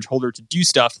as a large holder to do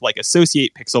stuff like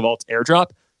associate Pixel Vault's airdrop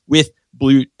with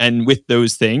Blute and with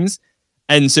those things.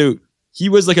 And so he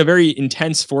was like a very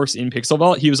intense force in Pixel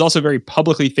Vault. He was also very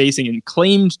publicly facing and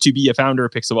claimed to be a founder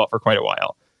of Pixel Vault for quite a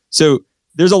while. So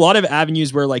there's a lot of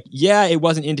avenues where, like, yeah, it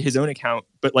wasn't into his own account,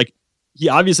 but like he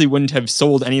obviously wouldn't have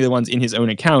sold any of the ones in his own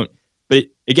account. But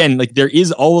again, like, there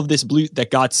is all of this Blute that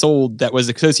got sold that was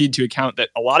associated to an account that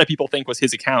a lot of people think was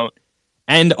his account.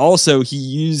 And also he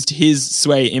used his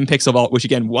sway in Pixel Vault, which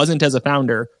again wasn't as a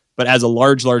founder, but as a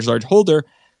large holder,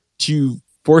 to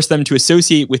force them to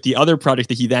associate with the other project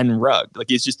that he then rugged.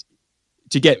 Like, it's just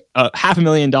to get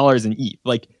 $500,000 in ETH.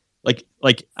 Like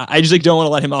I just like don't want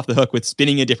to let him off the hook with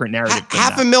spinning a different narrative.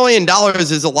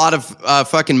 $500,000 is a lot of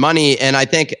fucking money, and I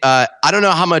think I don't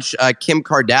know how much Kim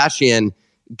Kardashian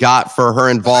got for her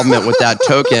involvement with that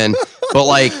token, but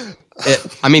like,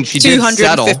 I mean, she did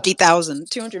settle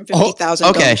 $250,000.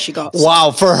 Okay, she got.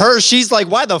 Wow, for her, she's like,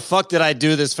 why the fuck did I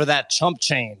do this for that chump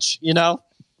change? You know,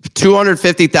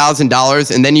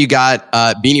 $250,000, and then you got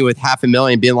Beanie with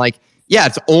 $500,000 being like, yeah,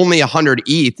 it's only 100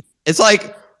 ETH. It's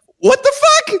like, what the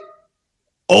fuck?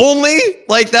 Only?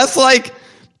 Like, that's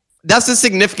a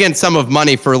significant sum of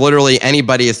money for literally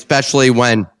anybody, especially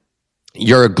when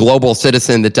you're a global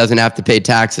citizen that doesn't have to pay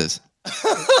taxes.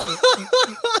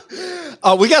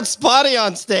 We got Spotty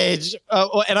on stage,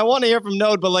 and I want to hear from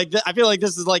Node, but like, I feel like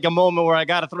this is like a moment where I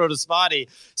got to throw to Spotty.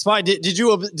 Spotty, did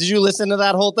you listen to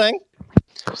that whole thing?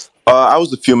 I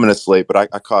was a few minutes late, but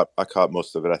I caught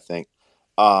most of it, I think.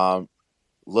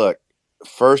 Look,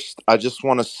 first, I just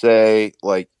want to say,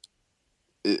 like,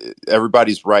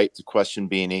 everybody's right to question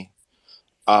Beanie.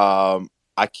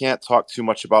 I can't talk too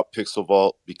much about Pixel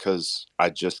Vault because I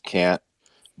just can't.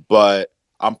 But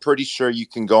I'm pretty sure you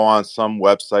can go on some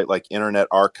website like Internet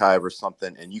Archive or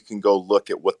something, and you can go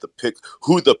look at what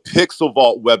who the Pixel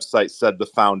Vault website said the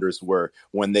founders were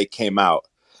when they came out.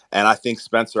 And I think,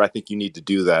 Spencer, I think you need to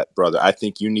do that, brother. I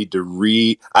think you need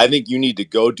to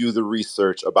go do the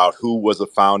research about who was a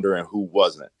founder and who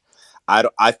wasn't.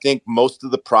 I think most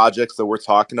of the projects that we're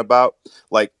talking about,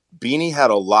 like, Beanie had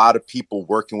a lot of people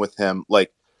working with him.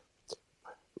 Like,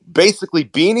 basically,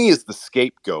 Beanie is the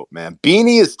scapegoat, man.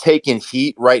 Beanie is taking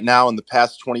heat right now in the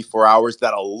past 24 hours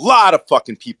that a lot of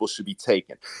fucking people should be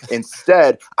taking.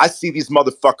 Instead, I see these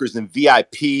motherfuckers in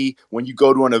VIP. When you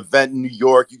go to an event in New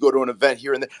York, you go to an event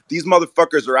here and there. These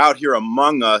motherfuckers are out here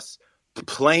among us,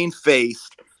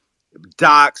 plain-faced,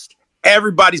 doxed.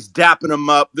 Everybody's dapping them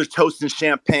up. They're toasting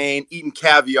champagne, eating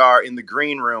caviar in the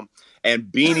green room. And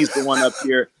Beanie's the one up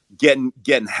here getting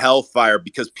hellfire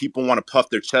because people want to puff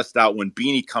their chest out when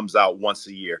Beanie comes out once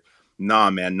a year.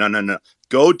 Nah, man, no.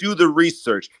 Go do the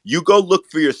research. You go look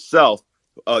for yourself.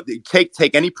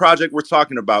 Take any project we're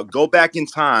talking about. Go back in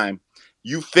time.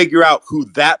 You figure out who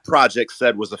that project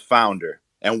said was a founder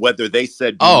and whether they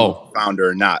said Beanie was a founder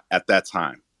or not at that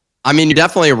time. I mean, you're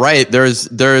definitely right. There's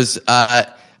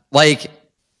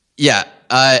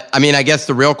I mean, I guess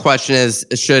the real question is,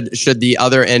 should the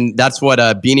other, and that's what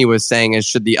Beanie was saying, is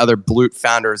should the other Blute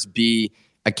founders be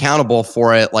accountable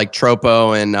for it, like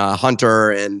Tropo and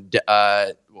Hunter and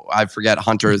I forget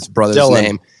Hunter's brother's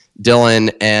name,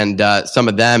 Dylan, and some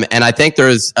of them. And I think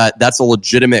that's a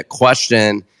legitimate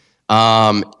question.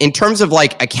 In terms of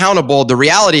like accountable, the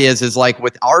reality is like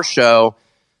with our show,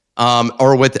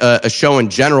 or with a show in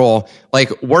general,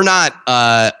 like we're not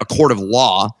a court of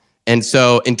law. And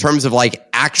so in terms of like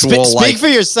actual Speak for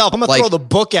yourself. I'm going to throw the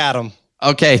book at him.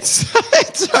 Okay.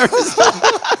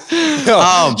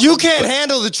 You can't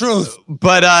handle the truth.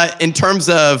 But in terms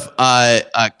of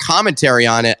commentary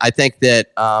on it, I think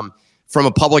that from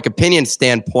a public opinion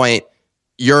standpoint,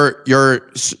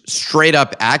 you're straight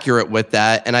up accurate with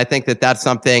that. And I think that that's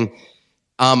something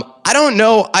I don't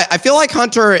know. I feel like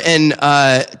Hunter and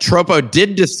Tropo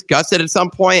did discuss it at some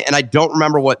point, and I don't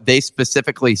remember what they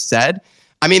specifically said.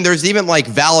 I mean, there's even like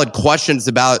valid questions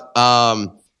about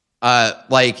for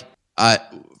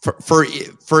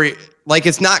like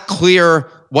it's not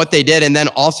clear what they did, and then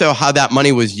also how that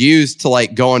money was used to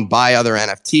like go and buy other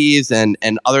NFTs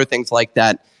and other things like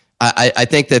that. I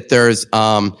think that there's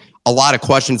a lot of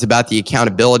questions about the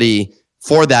accountability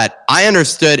for that. I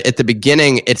understood at the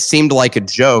beginning it seemed like a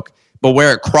joke, but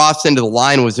where it crossed into the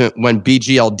line was when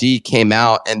BGLD came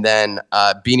out and then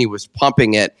Beanie was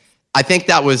pumping it. I think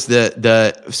that was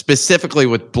the specifically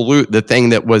with Blute, the thing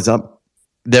that was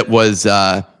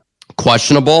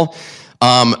questionable.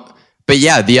 But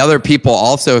yeah, the other people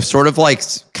also sort of like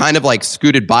kind of like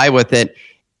scooted by with it,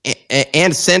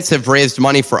 and since have raised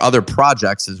money for other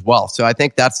projects as well. So I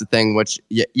think that's the thing. Which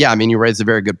yeah, I mean, you raised a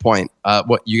very good point.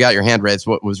 What you got your hand raised?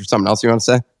 What was there something else you want to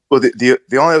say? Well, the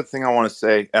only other thing I want to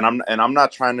say, and I'm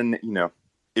not trying to,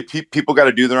 if people got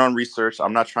to do their own research.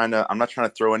 I'm not trying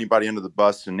to throw anybody under the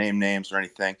bus and name names or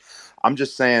anything. I'm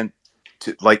just saying,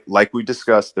 like we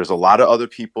discussed, there's a lot of other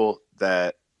people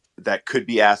that could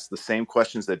be asked the same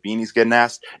questions that Beanie's getting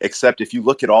asked. Except if you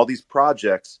look at all these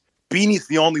projects, Beanie's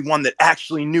the only one that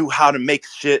actually knew how to make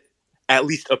shit at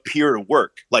least appear to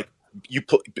work. Like you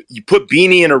put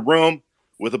Beanie in a room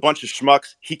with a bunch of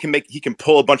schmucks, he can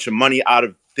pull a bunch of money out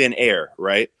of thin air,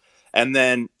 right? And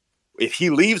then if he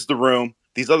leaves the room,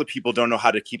 these other people don't know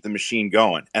how to keep the machine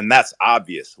going. And that's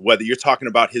obvious, whether you're talking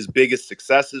about his biggest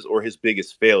successes or his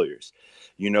biggest failures.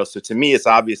 So to me, it's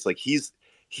obvious, like he's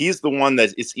the one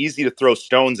that it's easy to throw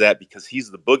stones at because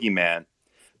he's the boogeyman,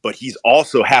 but he's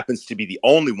also happens to be the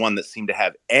only one that seemed to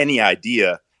have any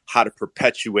idea how to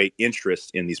perpetuate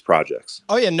interest in these projects.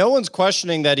 Oh yeah, no one's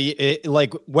questioning that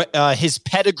his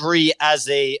pedigree as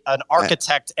an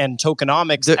architect and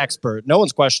tokenomics expert. No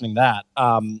one's questioning that,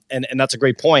 and that's a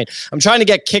great point. I'm trying to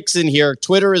get Kicks in here.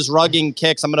 Twitter is rugging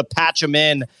Kicks. I'm going to patch him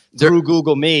in through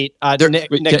Google Meet. Nick,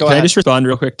 can go ahead. I just respond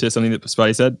real quick to something that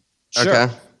Spotty said? Sure.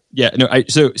 Okay. Yeah. No.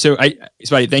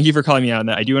 Spotty, thank you for calling me out on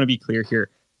that. I do want to be clear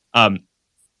here.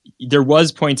 There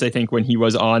was points I think when he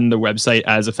was on the website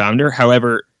as a founder.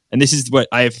 However. And this is what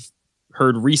I've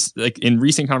heard in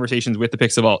recent conversations with the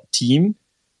Pixel Vault team,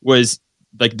 was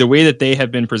like the way that they have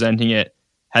been presenting it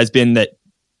has been that,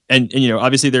 and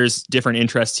obviously there's different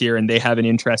interests here, and they have an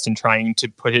interest in trying to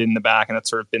put it in the back, and that's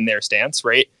sort of been their stance,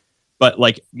 right? But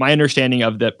like my understanding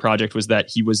of that project was that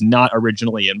he was not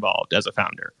originally involved as a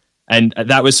founder, and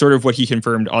that was sort of what he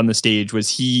confirmed on the stage. Was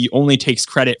he only takes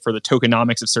credit for the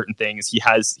tokenomics of certain things.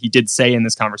 He did say in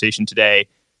this conversation today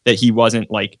that he wasn't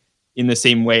like in the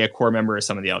same way a core member as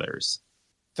some of the others.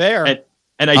 Fair.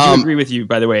 And I do agree with you,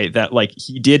 by the way, that like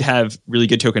he did have really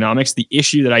good tokenomics. The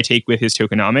issue that I take with his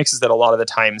tokenomics is that a lot of the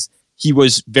times he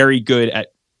was very good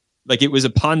at, like, it was a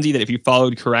Ponzi that if you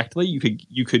followed correctly,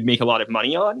 you could make a lot of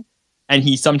money on. And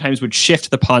he sometimes would shift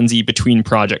the Ponzi between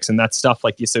projects, and that's stuff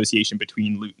like the association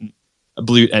between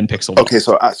Blute and Pixel. Okay,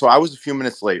 so I was a few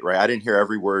minutes late, right? I didn't hear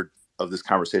every word of this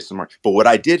conversation, Mark. But what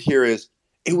I did hear is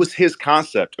it was his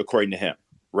concept, according to him.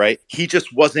 Right. He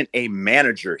just wasn't a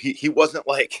manager. He wasn't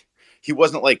like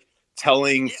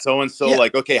telling so-and-so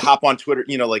like, okay, hop on Twitter.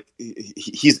 He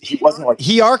wasn't like,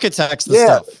 he architects the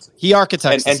stuff. He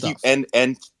architects the stuff.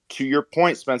 And to your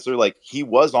point, Spencer, like he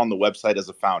was on the website as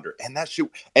a founder, and that should,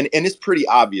 and it's pretty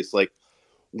obvious. Like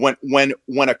when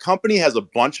a company has a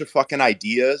bunch of fucking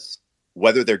ideas,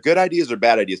 whether they're good ideas or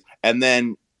bad ideas, and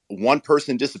then one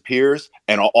person disappears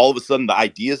and all of a sudden the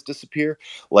ideas disappear,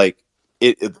 like,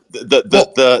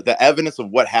 the evidence of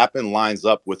what happened lines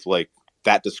up with like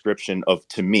that description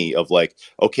to me of like,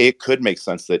 okay, it could make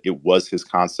sense that it was his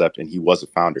concept and he was a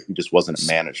founder. He just wasn't a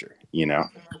manager,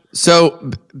 So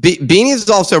Beanie is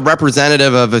also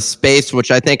representative of a space,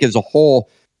 which I think as a whole,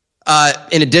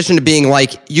 in addition to being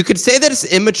like, you could say that it's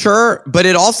immature, but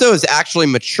it also is actually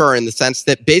mature in the sense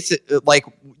that like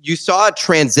you saw a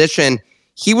transition.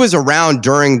 He was around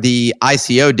during the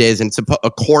ICO days, and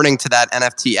according to that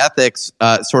NFT ethics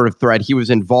sort of thread, he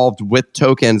was involved with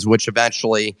tokens, which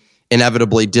eventually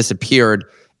inevitably disappeared.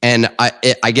 And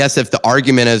I guess if the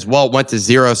argument is, well, it went to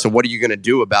zero, so what are you going to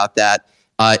do about that,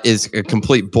 is a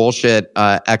complete bullshit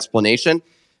explanation.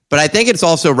 But I think it's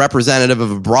also representative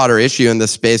of a broader issue in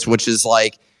this space, which is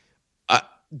like,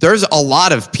 there's a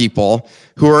lot of people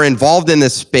who are involved in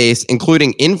this space,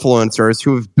 including influencers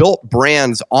who have built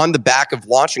brands on the back of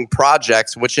launching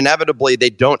projects, which inevitably they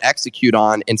don't execute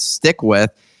on and stick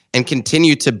with and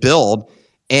continue to build.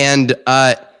 And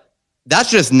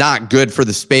that's just not good for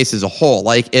the space as a whole.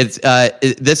 Like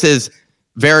this is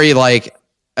very like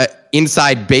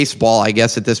inside baseball, I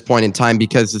guess, at this point in time,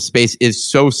 because the space is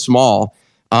so small.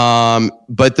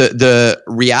 But the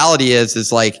reality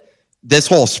is like, this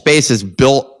whole space is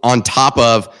built on top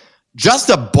of just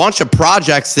a bunch of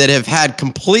projects that have had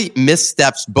complete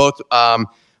missteps, both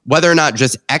whether or not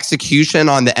just execution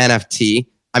on the NFT.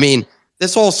 I mean,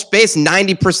 this whole space,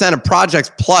 90% of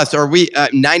projects plus, or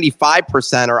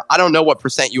 95%, or I don't know what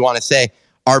percent you want to say,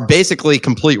 are basically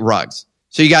complete rugs.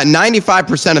 So you got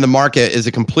 95% of the market is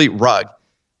a complete rug.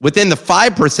 Within the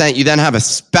 5%, you then have a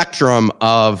spectrum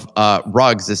of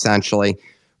rugs, essentially,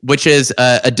 which is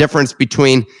a difference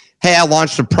between, hey, I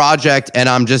launched a project and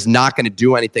I'm just not going to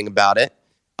do anything about it,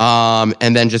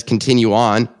 and then just continue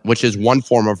on, which is one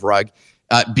form of rug.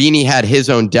 Beanie had his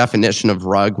own definition of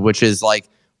rug, which is like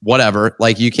whatever.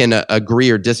 Like you can agree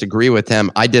or disagree with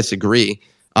him. I disagree,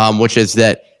 which is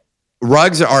that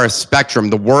rugs are a spectrum.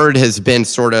 The word has been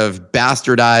sort of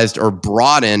bastardized or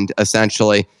broadened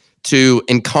essentially to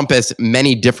encompass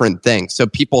many different things. So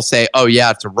people say, oh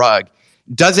yeah, it's a rug.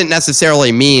 Doesn't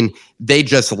necessarily mean they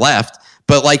just left.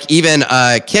 But like even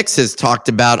Kix has talked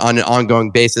about on an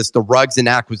ongoing basis, the rugs and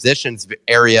acquisitions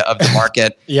area of the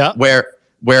market Yeah.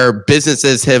 where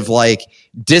businesses have like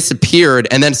disappeared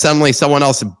and then suddenly someone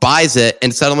else buys it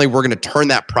and suddenly we're going to turn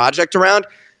that project around.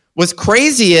 What's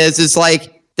crazy is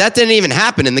like that didn't even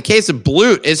happen. In the case of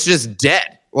Blute, it's just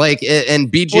dead. Like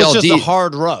and BGLD. Well, it's just a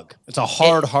hard rug. It's a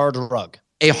hard rug.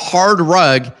 A hard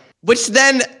rug, which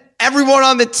then everyone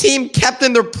on the team kept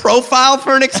in their profile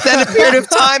for an extended period of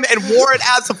time and wore it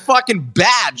as a fucking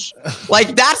badge.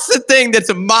 Like, that's the thing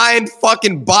that's mind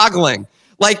fucking boggling.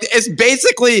 Like, it's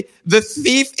basically the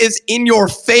thief is in your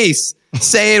face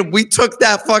saying, we took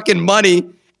that fucking money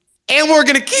and we're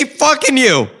going to keep fucking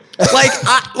you.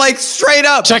 Like straight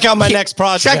up. Check out my next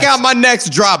project. Check out my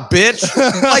next drop, bitch.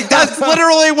 Like, that's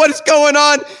literally what's going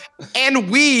on.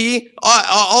 And we,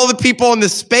 all the people in the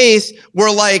space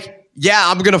were like,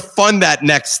 yeah, I'm going to fund that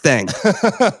next thing.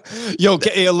 Yo,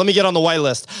 let me get on the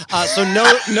whitelist. So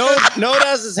Node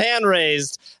has his hand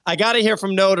raised. I got to hear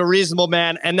from Node, a reasonable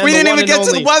man. And then we didn't even get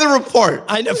to the weather report.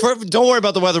 Don't worry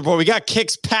about the weather report. We got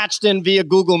Kix patched in via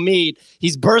Google Meet.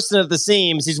 He's bursting at the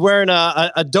seams. He's wearing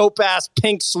a dope-ass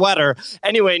pink sweater.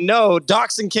 Anyway, Node,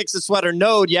 Doxson Kix a sweater.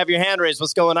 Node, you have your hand raised.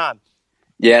 What's going on?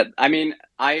 Yeah, I mean,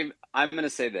 I'm going to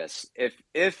say this.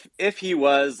 If he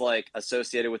was like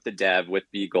associated with the dev with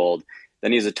B Gold,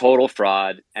 then he's a total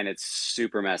fraud and it's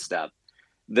super messed up.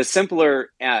 The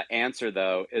simpler answer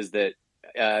though is that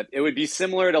it would be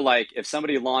similar to like if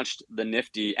somebody launched the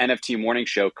nifty NFT morning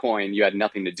show coin, you had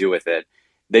nothing to do with it.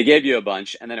 They gave you a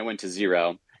bunch and then it went to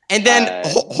zero. And then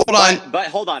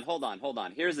hold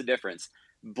on. Here's the difference.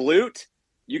 Blute,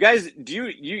 you guys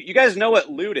you guys know what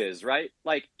loot is, right?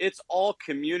 Like it's all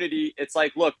community. It's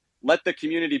like, look, let the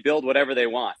community build whatever they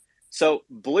want. So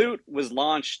Blute was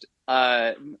launched,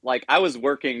 like I was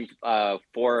working I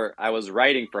was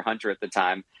writing for Hunter at the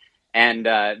time. And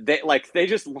they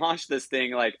just launched this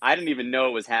thing. Like I didn't even know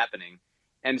it was happening.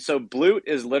 And so Blute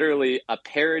is literally a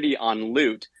parody on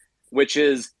loot, which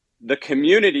is the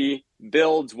community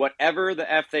builds whatever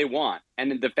the F they want.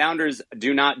 And the founders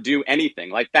do not do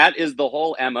anything. Like that is the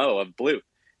whole MO of Blute.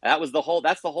 That's the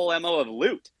whole MO of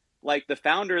loot. Like the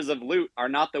founders of Loot are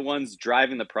not the ones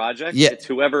driving the project. Yeah. It's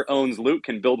whoever owns Loot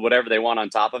can build whatever they want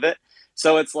on top of it.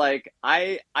 So it's like,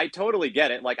 I totally get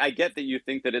it. Like I get that you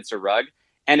think that it's a rug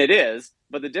and it is,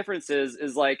 but the difference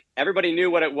is like everybody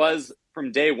knew what it was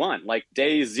from day one. Like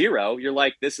day zero, you're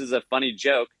like, this is a funny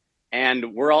joke. And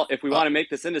if we want to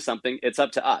make this into something, it's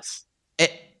up to us.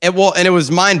 It was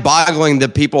mind-boggling the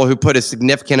people who put a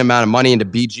significant amount of money into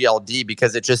BGLD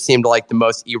because it just seemed like the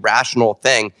most irrational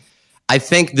thing. I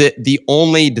think that the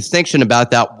only distinction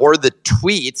about that were the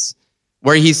tweets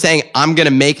where he's saying, I'm going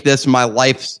to make this my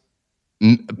life's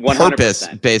purpose,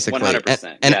 100%, basically.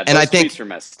 100%. And I think tweets are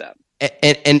messed up.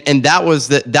 And that was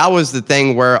the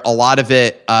thing where a lot of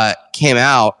it came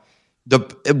out.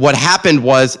 What happened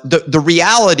was the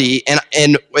reality,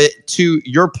 and to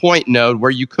your point, Node,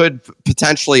 where you could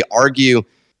potentially argue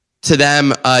to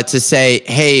them to say,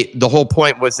 hey, the whole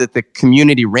point was that the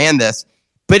community ran this.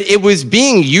 But it was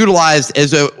being utilized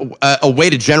as a way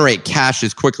to generate cash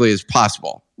as quickly as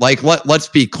possible. Like, let's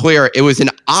be clear. It was an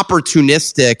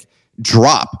opportunistic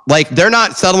drop. Like, they're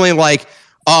not suddenly like,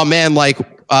 oh, man, like,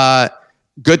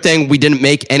 good thing we didn't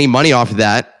make any money off of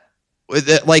that.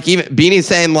 Like, even Beanie's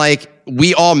saying, like,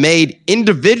 we all made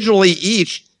individually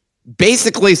each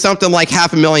basically something like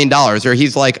 $500,000, or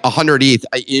he's like 100 ETH.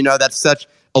 That's such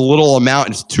a little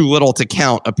amount. It's too little to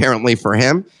count, apparently, for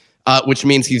him. Which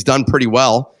means he's done pretty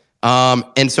well.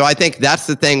 And so I think that's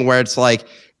the thing where it's like,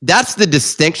 that's the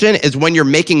distinction, is when you're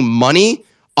making money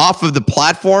off of the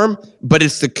platform, but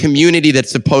it's the community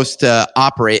that's supposed to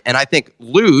operate. And I think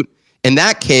Loot, in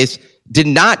that case, did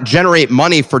not generate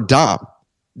money for Dom.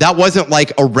 That wasn't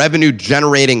like a revenue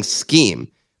generating scheme.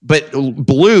 But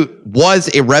Blute was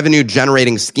a revenue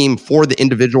generating scheme for the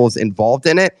individuals involved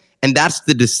in it. And that's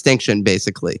the distinction,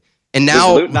 basically. And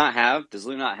now, does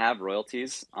Loot not have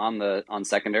royalties on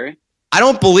secondary? I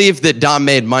don't believe that Dom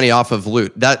made money off of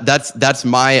Loot. That's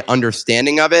my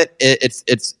understanding of it.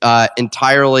 It's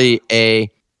entirely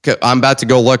I'm about to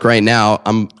go look right now.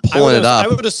 I'm pulling it up. I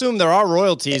would assume there are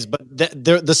royalties, but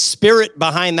the spirit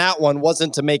behind that one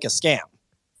wasn't to make a scam.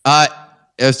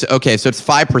 Okay, so it's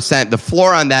 5%. The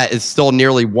floor on that is still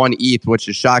nearly 1 ETH, which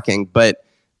is shocking. But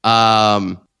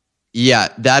Yeah,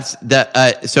 that's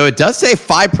that. So it does say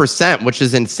 5%, which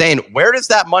is insane. Where does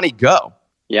that money go?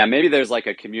 Yeah, maybe there's like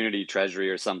a community treasury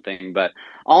or something, but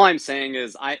all I'm saying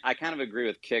is I kind of agree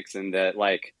with Kix in that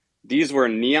like these were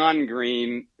neon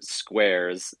green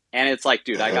squares, and it's like,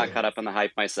 dude, I got caught up in the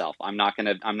hype myself. I'm not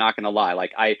gonna lie.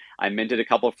 Like I minted a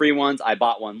couple free ones. I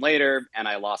bought one later and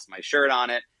I lost my shirt on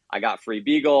it. I got free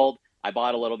B gold. I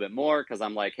bought a little bit more because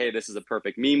I'm like, hey, this is a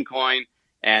perfect meme coin,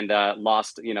 and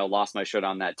lost my shirt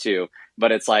on that too.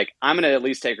 But it's like I'm gonna at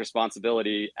least take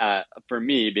responsibility for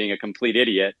me being a complete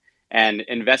idiot and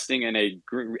investing in a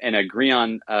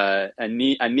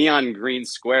neon green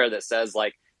square that says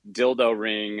like dildo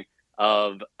ring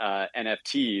of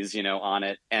NFTs, on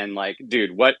it. And like,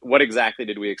 dude, what exactly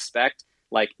did we expect?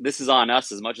 Like, this is on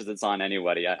us as much as it's on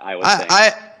anybody. I would think.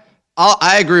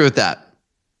 I agree with that.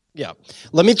 Yeah.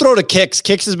 Let me throw to Kix.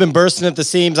 Kix has been bursting at the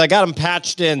seams. I got him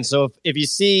patched in. So if you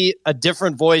see a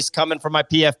different voice coming from my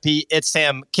PFP, it's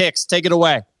him. Kix, take it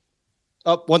away.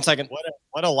 Oh, 1 second.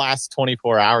 What a last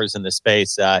 24 hours in the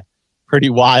space. Pretty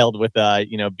wild with,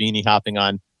 Beanie hopping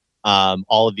on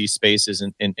all of these spaces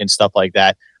and stuff like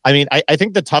that. I mean, I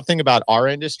think the tough thing about our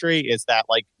industry is that,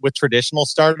 like, with traditional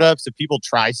startups, if people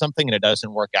try something and it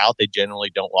doesn't work out, they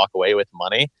generally don't walk away with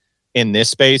money. In this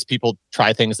space, people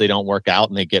try things, they don't work out,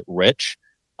 and they get rich.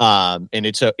 And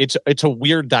it's a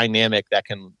weird dynamic that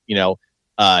can,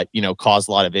 cause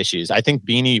a lot of issues. I think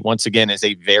Beanie, once again, is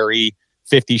a very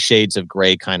 50 Shades of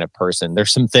Grey kind of person.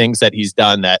 There's some things that he's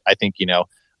done that I think,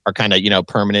 are kind of,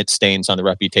 permanent stains on the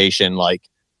reputation, like,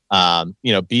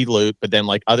 B-Loot, but then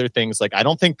like other things, like, I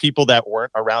don't think people that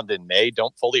weren't around in May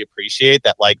don't fully appreciate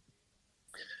that, like,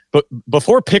 but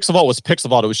before Pixelvault was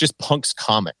Pixelvault, it was just Punk's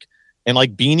comic. And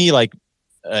like Beanie, like,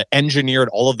 engineered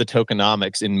all of the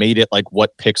tokenomics and made it like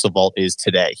what Pixelvault is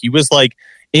today. He was like,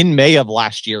 in May of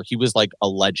last year, he was like a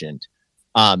legend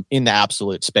in the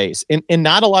absolute space. And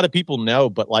not a lot of people know,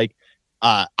 but like,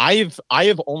 I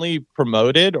have only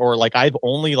promoted, or like I've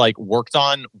only like worked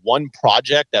on one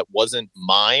project that wasn't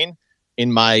mine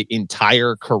in my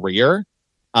entire career.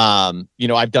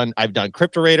 I've done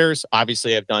Crypto Raiders,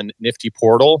 obviously I've done Nifty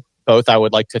Portal. Both I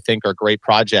would like to think are great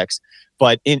projects.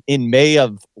 But in May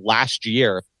of last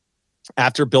year,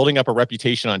 after building up a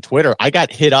reputation on Twitter, I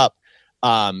got hit up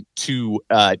to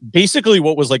basically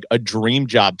what was like a dream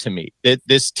job to me.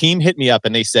 This team hit me up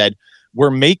and they said,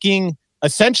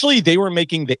 essentially they were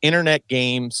making the internet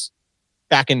games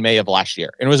back in May of last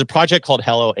year. And it was a project called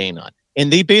Hello Anon.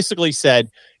 And they basically said,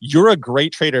 you're a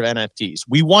great trader of NFTs.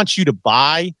 We want you to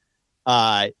buy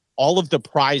all of the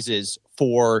prizes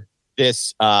for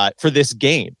this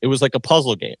game. It was like a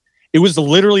puzzle game. It was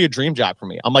literally a dream job for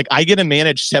me. I'm like, I get to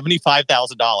manage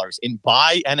 $75,000 and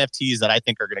buy NFTs that I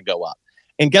think are going to go up.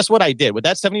 And guess what I did? With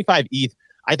that 75 ETH,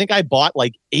 I think I bought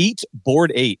like 8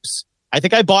 Bored Apes. I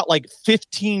think I bought like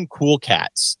 15 Cool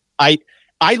Cats. I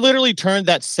literally turned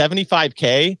that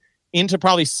 75K into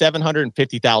probably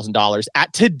 $750,000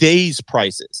 at today's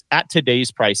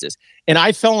prices. And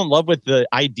I fell in love with the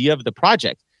idea of the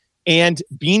project. And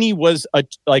Beanie was the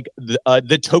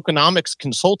tokenomics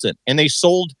consultant, and they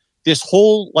sold this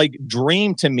whole like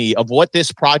dream to me of what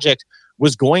this project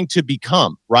was going to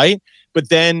become, right? But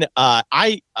then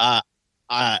I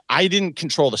didn't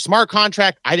control the smart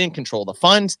contract. I didn't control the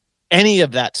funds, any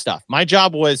of that stuff. My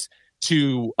job was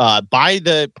to buy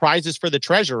the prizes for the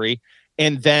treasury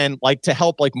and then like to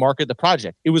help like market the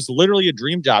project. It was literally a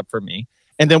dream job for me.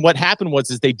 And then what happened was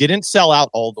they didn't sell out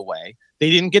all the way.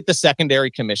 They didn't get the secondary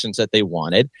commissions that they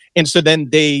wanted. And so then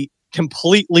they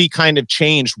completely kind of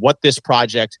changed what this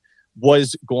project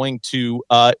was going to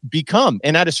become.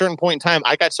 And at a certain point in time,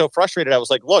 I got so frustrated. I was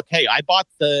like, look, hey, I bought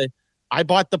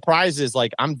the prizes.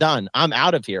 Like, I'm done. I'm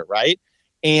out of here. Right.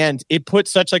 And it put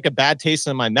such like a bad taste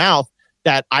in my mouth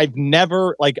that I've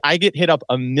never, like, I get hit up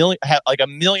a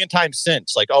million times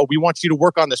since, like, oh, we want you to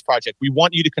work on this project. We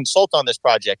want you to consult on this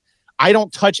project. I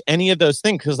don't touch any of those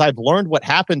things because I've learned what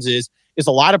happens is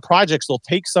a lot of projects, they'll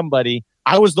take somebody.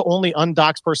 I was the only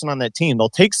undoxed person on that team. They'll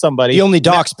take somebody. The only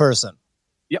doxed person.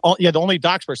 Yeah, the only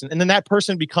doxed person. And then that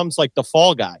person becomes like the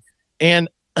fall guy. And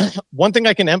one thing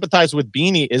I can empathize with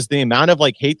Beanie is the amount of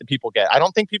like hate that people get. I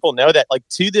don't think people know that, like,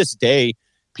 to this day,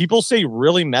 people say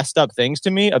really messed up things to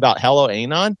me about Hello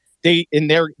Anon.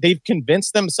 They've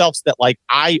convinced themselves that like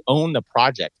I own the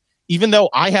project, even though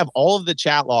I have all of the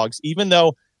chat logs, even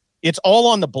though it's all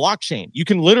on the blockchain. You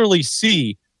can literally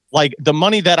see like the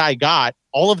money that I got,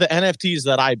 all of the NFTs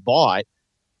that I bought,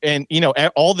 and,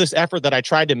 all this effort that I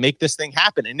tried to make this thing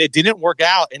happen, and it didn't work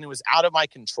out, and it was out of my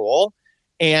control.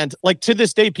 And like to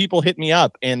this day, people hit me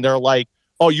up and they're like,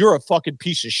 oh, you're a fucking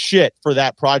piece of shit for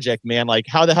that project, man. Like,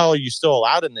 how the hell are you still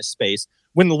allowed in this space?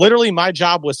 when literally my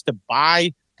job was to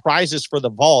buy prizes for the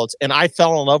vaults, and I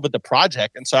fell in love with the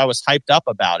project, and so I was hyped up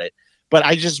about it. But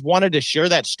I just wanted to share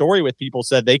that story with people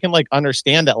so that they can like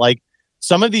understand that like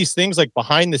some of these things like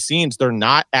behind the scenes, they're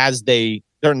not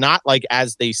like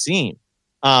as they seem.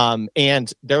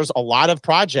 And there's a lot of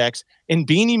projects, and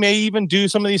Beanie may even do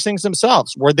some of these things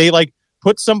themselves where they like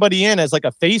put somebody in as like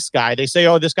a face guy. They say,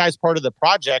 oh, this guy's part of the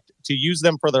project to use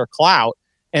them for their clout.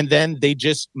 And then they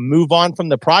just move on from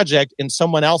the project and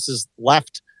someone else is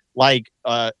left like,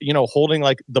 holding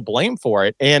like the blame for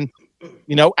it. And,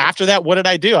 after that, what did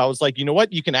I do? I was like, you know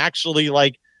what? You can actually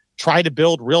like try to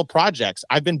build real projects.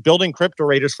 I've been building Crypto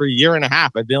Raiders for a year and a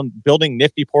half. I've been building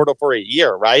Nifty Portal for a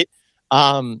year. Right.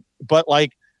 But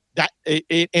like that,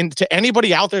 and to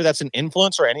anybody out there that's an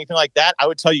influencer or anything like that, I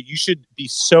would tell you, you should be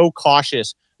so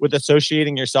cautious with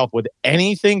associating yourself with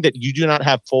anything that you do not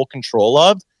have full control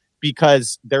of,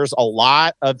 because there's a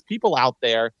lot of people out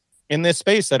there in this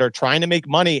space that are trying to make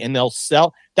money and they'll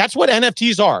sell. That's what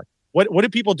NFTs are. What do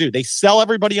people do? They sell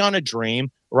everybody on a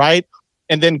dream, right?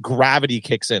 And then gravity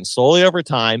kicks in slowly over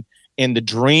time, and the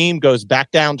dream goes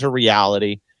back down to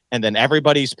reality, and then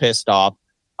everybody's pissed off.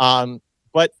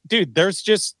 But dude, there's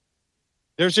just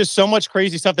so much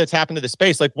crazy stuff that's happened to the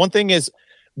space. Like one thing is,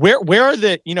 where are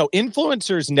the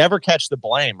influencers never catch the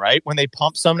blame, right? When they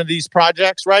pump some of these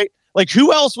projects, right? Like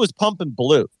who else was pumping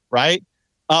blue, right?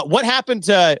 What happened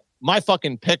to my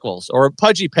fucking pickles or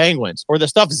Pudgy Penguins or the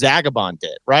stuff Zagabond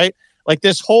did, right? Like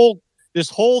this whole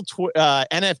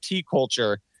NFT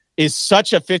culture is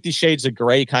such a 50 Shades of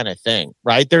Grey kind of thing,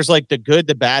 right? There's like the good,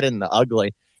 the bad, and the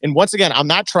ugly. And once again, I'm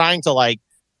not trying to like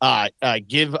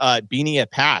give Beanie a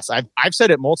pass. I've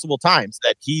said it multiple times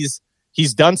that he's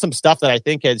done some stuff that I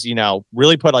think has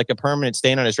really put like a permanent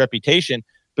stain on his reputation.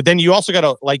 But then you also got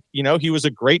to like he was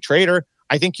a great trader.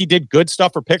 I think he did good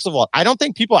stuff for Pixel Vault. I don't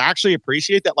think people actually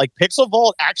appreciate that. Like Pixel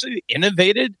Vault actually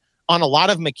innovated on a lot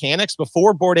of mechanics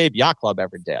before Bored Ape Yacht Club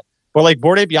ever did. But like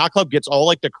Bored Ape Yacht Club gets all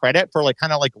like the credit for like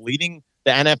kind of like leading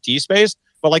the NFT space.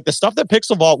 But like the stuff that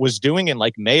Pixel Vault was doing in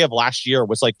like May of last year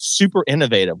was like super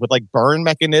innovative with like burn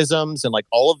mechanisms and like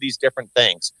all of these different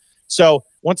things. So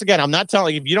once again, I'm not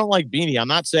telling if you don't like Beanie, I'm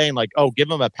not saying like, oh, give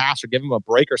him a pass or give him a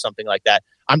break or something like that.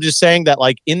 I'm just saying that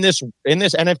like in this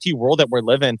NFT world that we're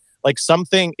living, like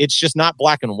something, it's just not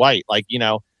black and white. Like,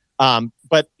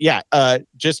 but yeah,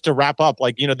 just to wrap up,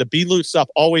 like, the B-Loot stuff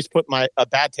always put a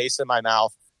bad taste in my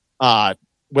mouth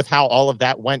with how all of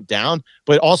that went down.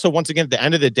 But also, once again, at the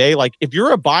end of the day, like if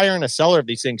you're a buyer and a seller of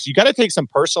these things, you got to take some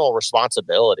personal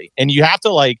responsibility, and you have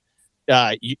to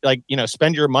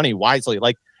spend your money wisely.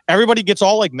 Like everybody gets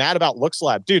all like mad about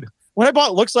LooksLab, dude. When I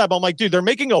bought LooksLab, I'm like, dude, they're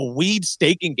making a weed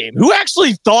staking game. Who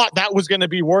actually thought that was going to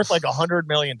be worth like $100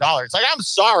 million? Like, I'm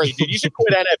sorry, dude. You should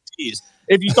quit NFTs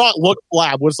if you thought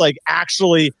LooksLab was like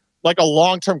actually like a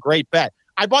long-term great bet.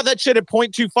 I bought that shit at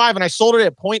 0.25 and I sold it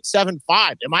at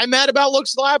 0.75. Am I mad about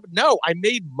LooksLab? No, I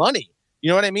made money. You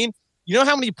know what I mean? You know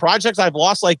how many projects I've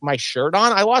lost like my shirt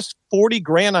on? I lost 40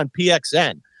 grand on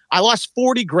PXN. I lost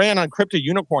 40 grand on Crypto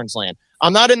Unicorns Land.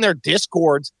 I'm not in their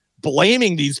Discords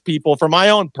blaming these people for my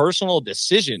own personal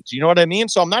decisions. You know what I mean?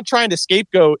 So I'm not trying to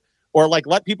scapegoat or like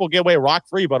let people get away rock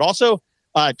free, but also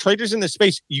traders in this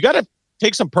space, you got to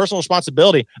take some personal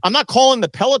responsibility. I'm not calling the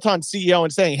Peloton CEO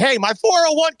and saying, hey, my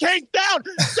 401k's down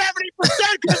 70%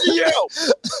 because of you.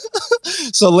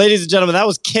 So, ladies and gentlemen, that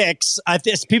was Kicks.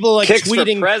 People like Kicks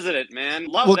tweeting. for president, man.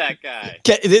 Love that guy.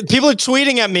 People are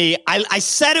tweeting at me. I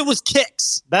said it was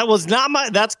Kicks. That was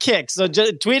not that's Kicks. So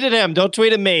tweet at him. Don't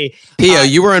tweet at me. Pio,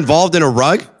 you were involved in a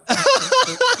rug?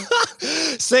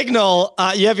 Signal,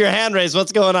 you have your hand raised.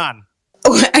 What's going on?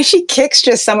 Oh, actually, Kicks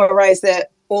just summarized it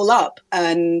all up,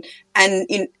 and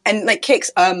like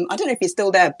Kicks, I don't know if you're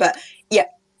still there, but yeah,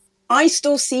 I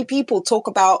still see people talk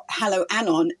about Hello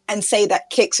Anon and say that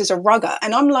Kicks is a rugger,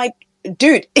 and I'm like,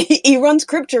 dude, he runs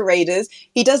Crypto Raiders.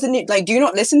 He doesn't like, do you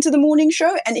not listen to the morning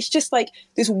show? And it's just like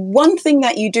this one thing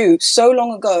that you do so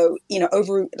long ago,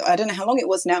 over, I don't know how long it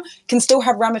was now, can still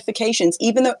have ramifications,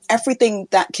 even though everything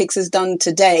that Kicks has done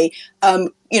today,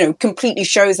 completely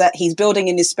shows that he's building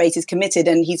in this space, he's committed,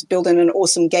 and he's building an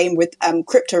awesome game with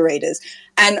Crypto Raiders.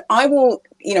 And I will,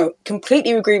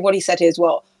 completely agree with what he said here as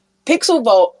well. Pixel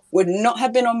Vault would not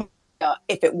have been on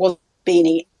if it was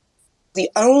Beanie. The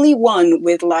only one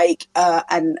with like a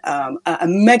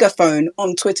megaphone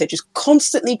on Twitter, just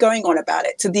constantly going on about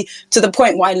it to the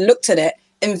point where I looked at it,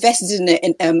 invested in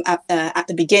it at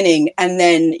the beginning, and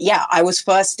then I was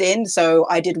first in, so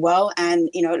I did well, and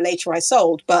later I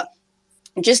sold. But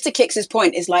just to Kix's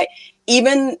point, is like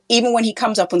even when he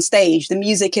comes up on stage, the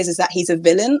music is that he's a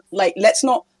villain. Like, let's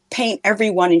not paint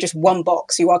everyone in just one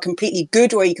box. You are completely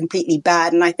good or you're completely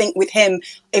bad. And I think with him,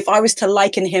 if I was to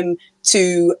liken him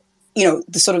to, you know,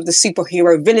 the sort of the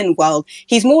superhero villain world,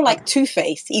 he's more like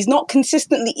Two-Face. He's not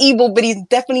consistently evil, but he's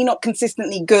definitely not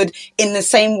consistently good in the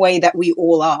same way that we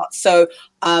all are. So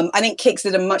I think Kix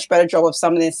did a much better job of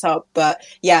summing this up. But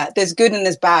yeah, there's good and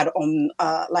there's bad on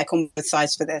both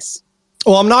sides for this.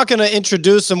 Well, I'm not going to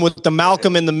introduce him with the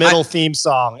Malcolm in the Middle theme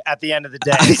song at the end of the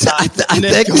day. I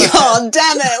think, God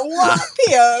damn it! What,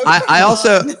 Pio?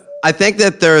 I think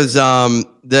that there's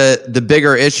the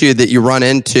bigger issue that you run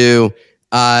into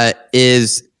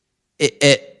is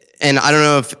it, and I don't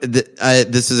know if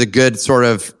this is a good sort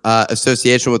of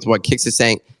association with what Kix is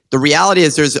saying. The reality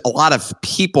is there's a lot of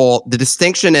people. The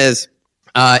distinction is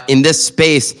in this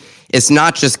space, it's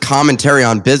not just commentary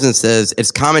on businesses.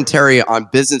 It's commentary on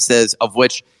businesses of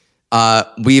which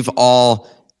we've all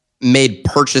made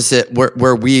purchases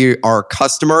where we are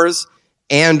customers,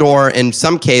 and or in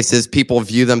some cases, people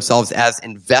view themselves as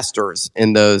investors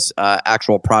in those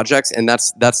actual projects. And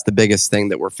that's the biggest thing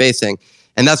that we're facing.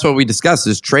 And that's what we discuss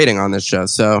is trading on this show.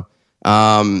 So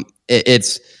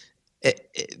that's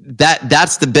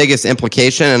the biggest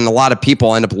implication. And a lot of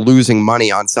people end up losing money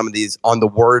on some of these, on the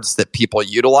words that people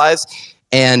utilize.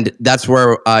 And that's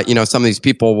where, some of these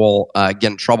people will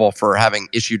get in trouble for having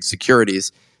issued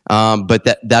securities. But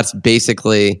that's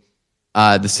basically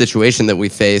the situation that we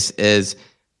face is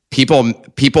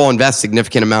people invest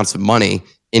significant amounts of money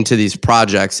into these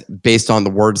projects based on the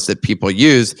words that people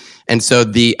use. And so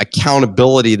the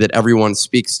accountability that everyone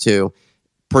speaks to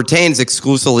pertains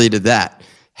exclusively to that.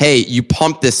 Hey, you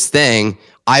pumped this thing,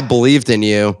 I believed in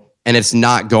you, and it's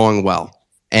not going well.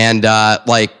 And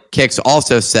like Kix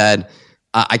also said,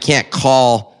 I can't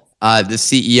call the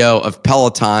CEO of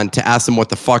Peloton to ask them what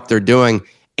the fuck they're doing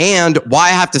and why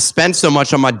I have to spend so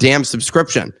much on my damn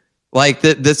subscription. Like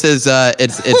this is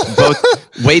it's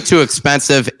both way too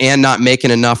expensive and not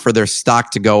making enough for their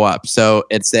stock to go up. So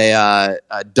it's a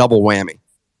double whammy.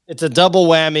 It's a double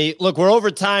whammy. Look, we're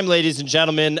over time, ladies and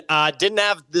gentlemen. Didn't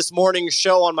have this morning's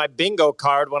show on my bingo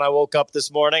card when I woke up this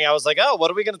morning. I was like, oh,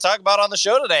 what are we going to talk about on the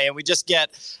show today? And we just get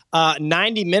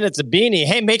 90 minutes of Beanie.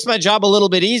 Hey, makes my job a little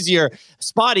bit easier.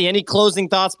 Spotty, any closing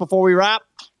thoughts before we wrap?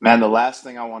 Man, the last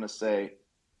thing I want to say,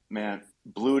 man,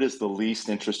 Blewett is the least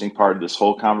interesting part of this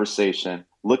whole conversation.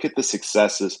 Look at the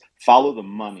successes. Follow the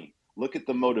money. Look at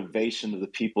the motivation of the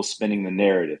people spinning the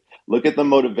narrative. Look at the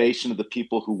motivation of the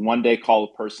people who one day call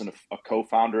a person a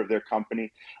co-founder of their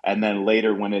company, and then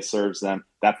later when it serves them,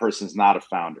 that person's not a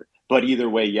founder. But either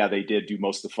way, yeah, they did do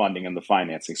most of the funding and the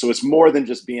financing. So it's more than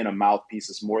just being a mouthpiece.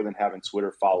 It's more than having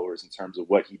Twitter followers in terms of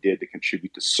what he did to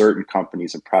contribute to certain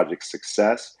companies and project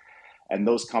success. And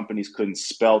those companies couldn't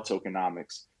spell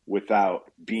tokenomics without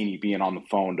Beanie being on the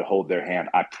phone to hold their hand.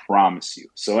 I promise you.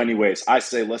 So anyways, I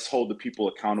say let's hold the people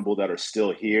accountable that are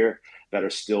still here, that are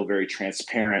still very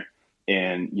transparent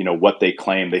in, what they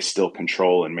claim they still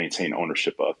control and maintain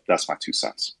ownership of. That's my 2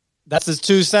 cents. That's his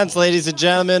 2 cents, ladies and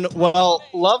gentlemen. Well,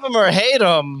 love him or hate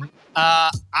him,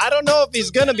 I don't know if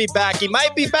he's going to be back. He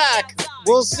might be back.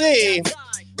 We'll see.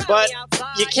 But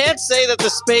you can't say that the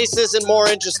space isn't more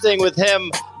interesting with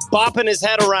him bopping his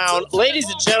head around. Ladies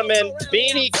and gentlemen,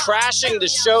 Beanie crashing the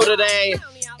show today,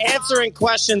 answering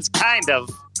questions, kind of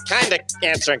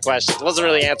answering questions. Wasn't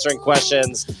really answering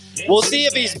questions. We'll see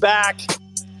if he's back.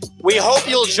 We hope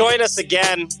you'll join us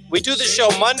again. We do the show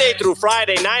Monday through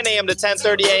Friday, 9 a.m. to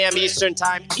 10:30 a.m. Eastern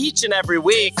time, each and every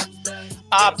week.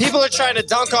 People are trying to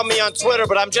dunk on me on Twitter,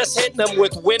 but I'm just hitting them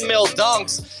with windmill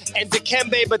dunks and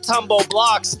Dikembe Mutombo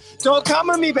blocks. Don't come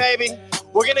at me, baby.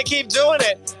 We're going to keep doing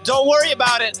it. Don't worry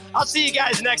about it. I'll see you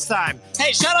guys next time.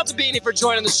 Hey, shout out to Beanie for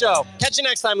joining the show. Catch you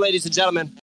next time, ladies and gentlemen.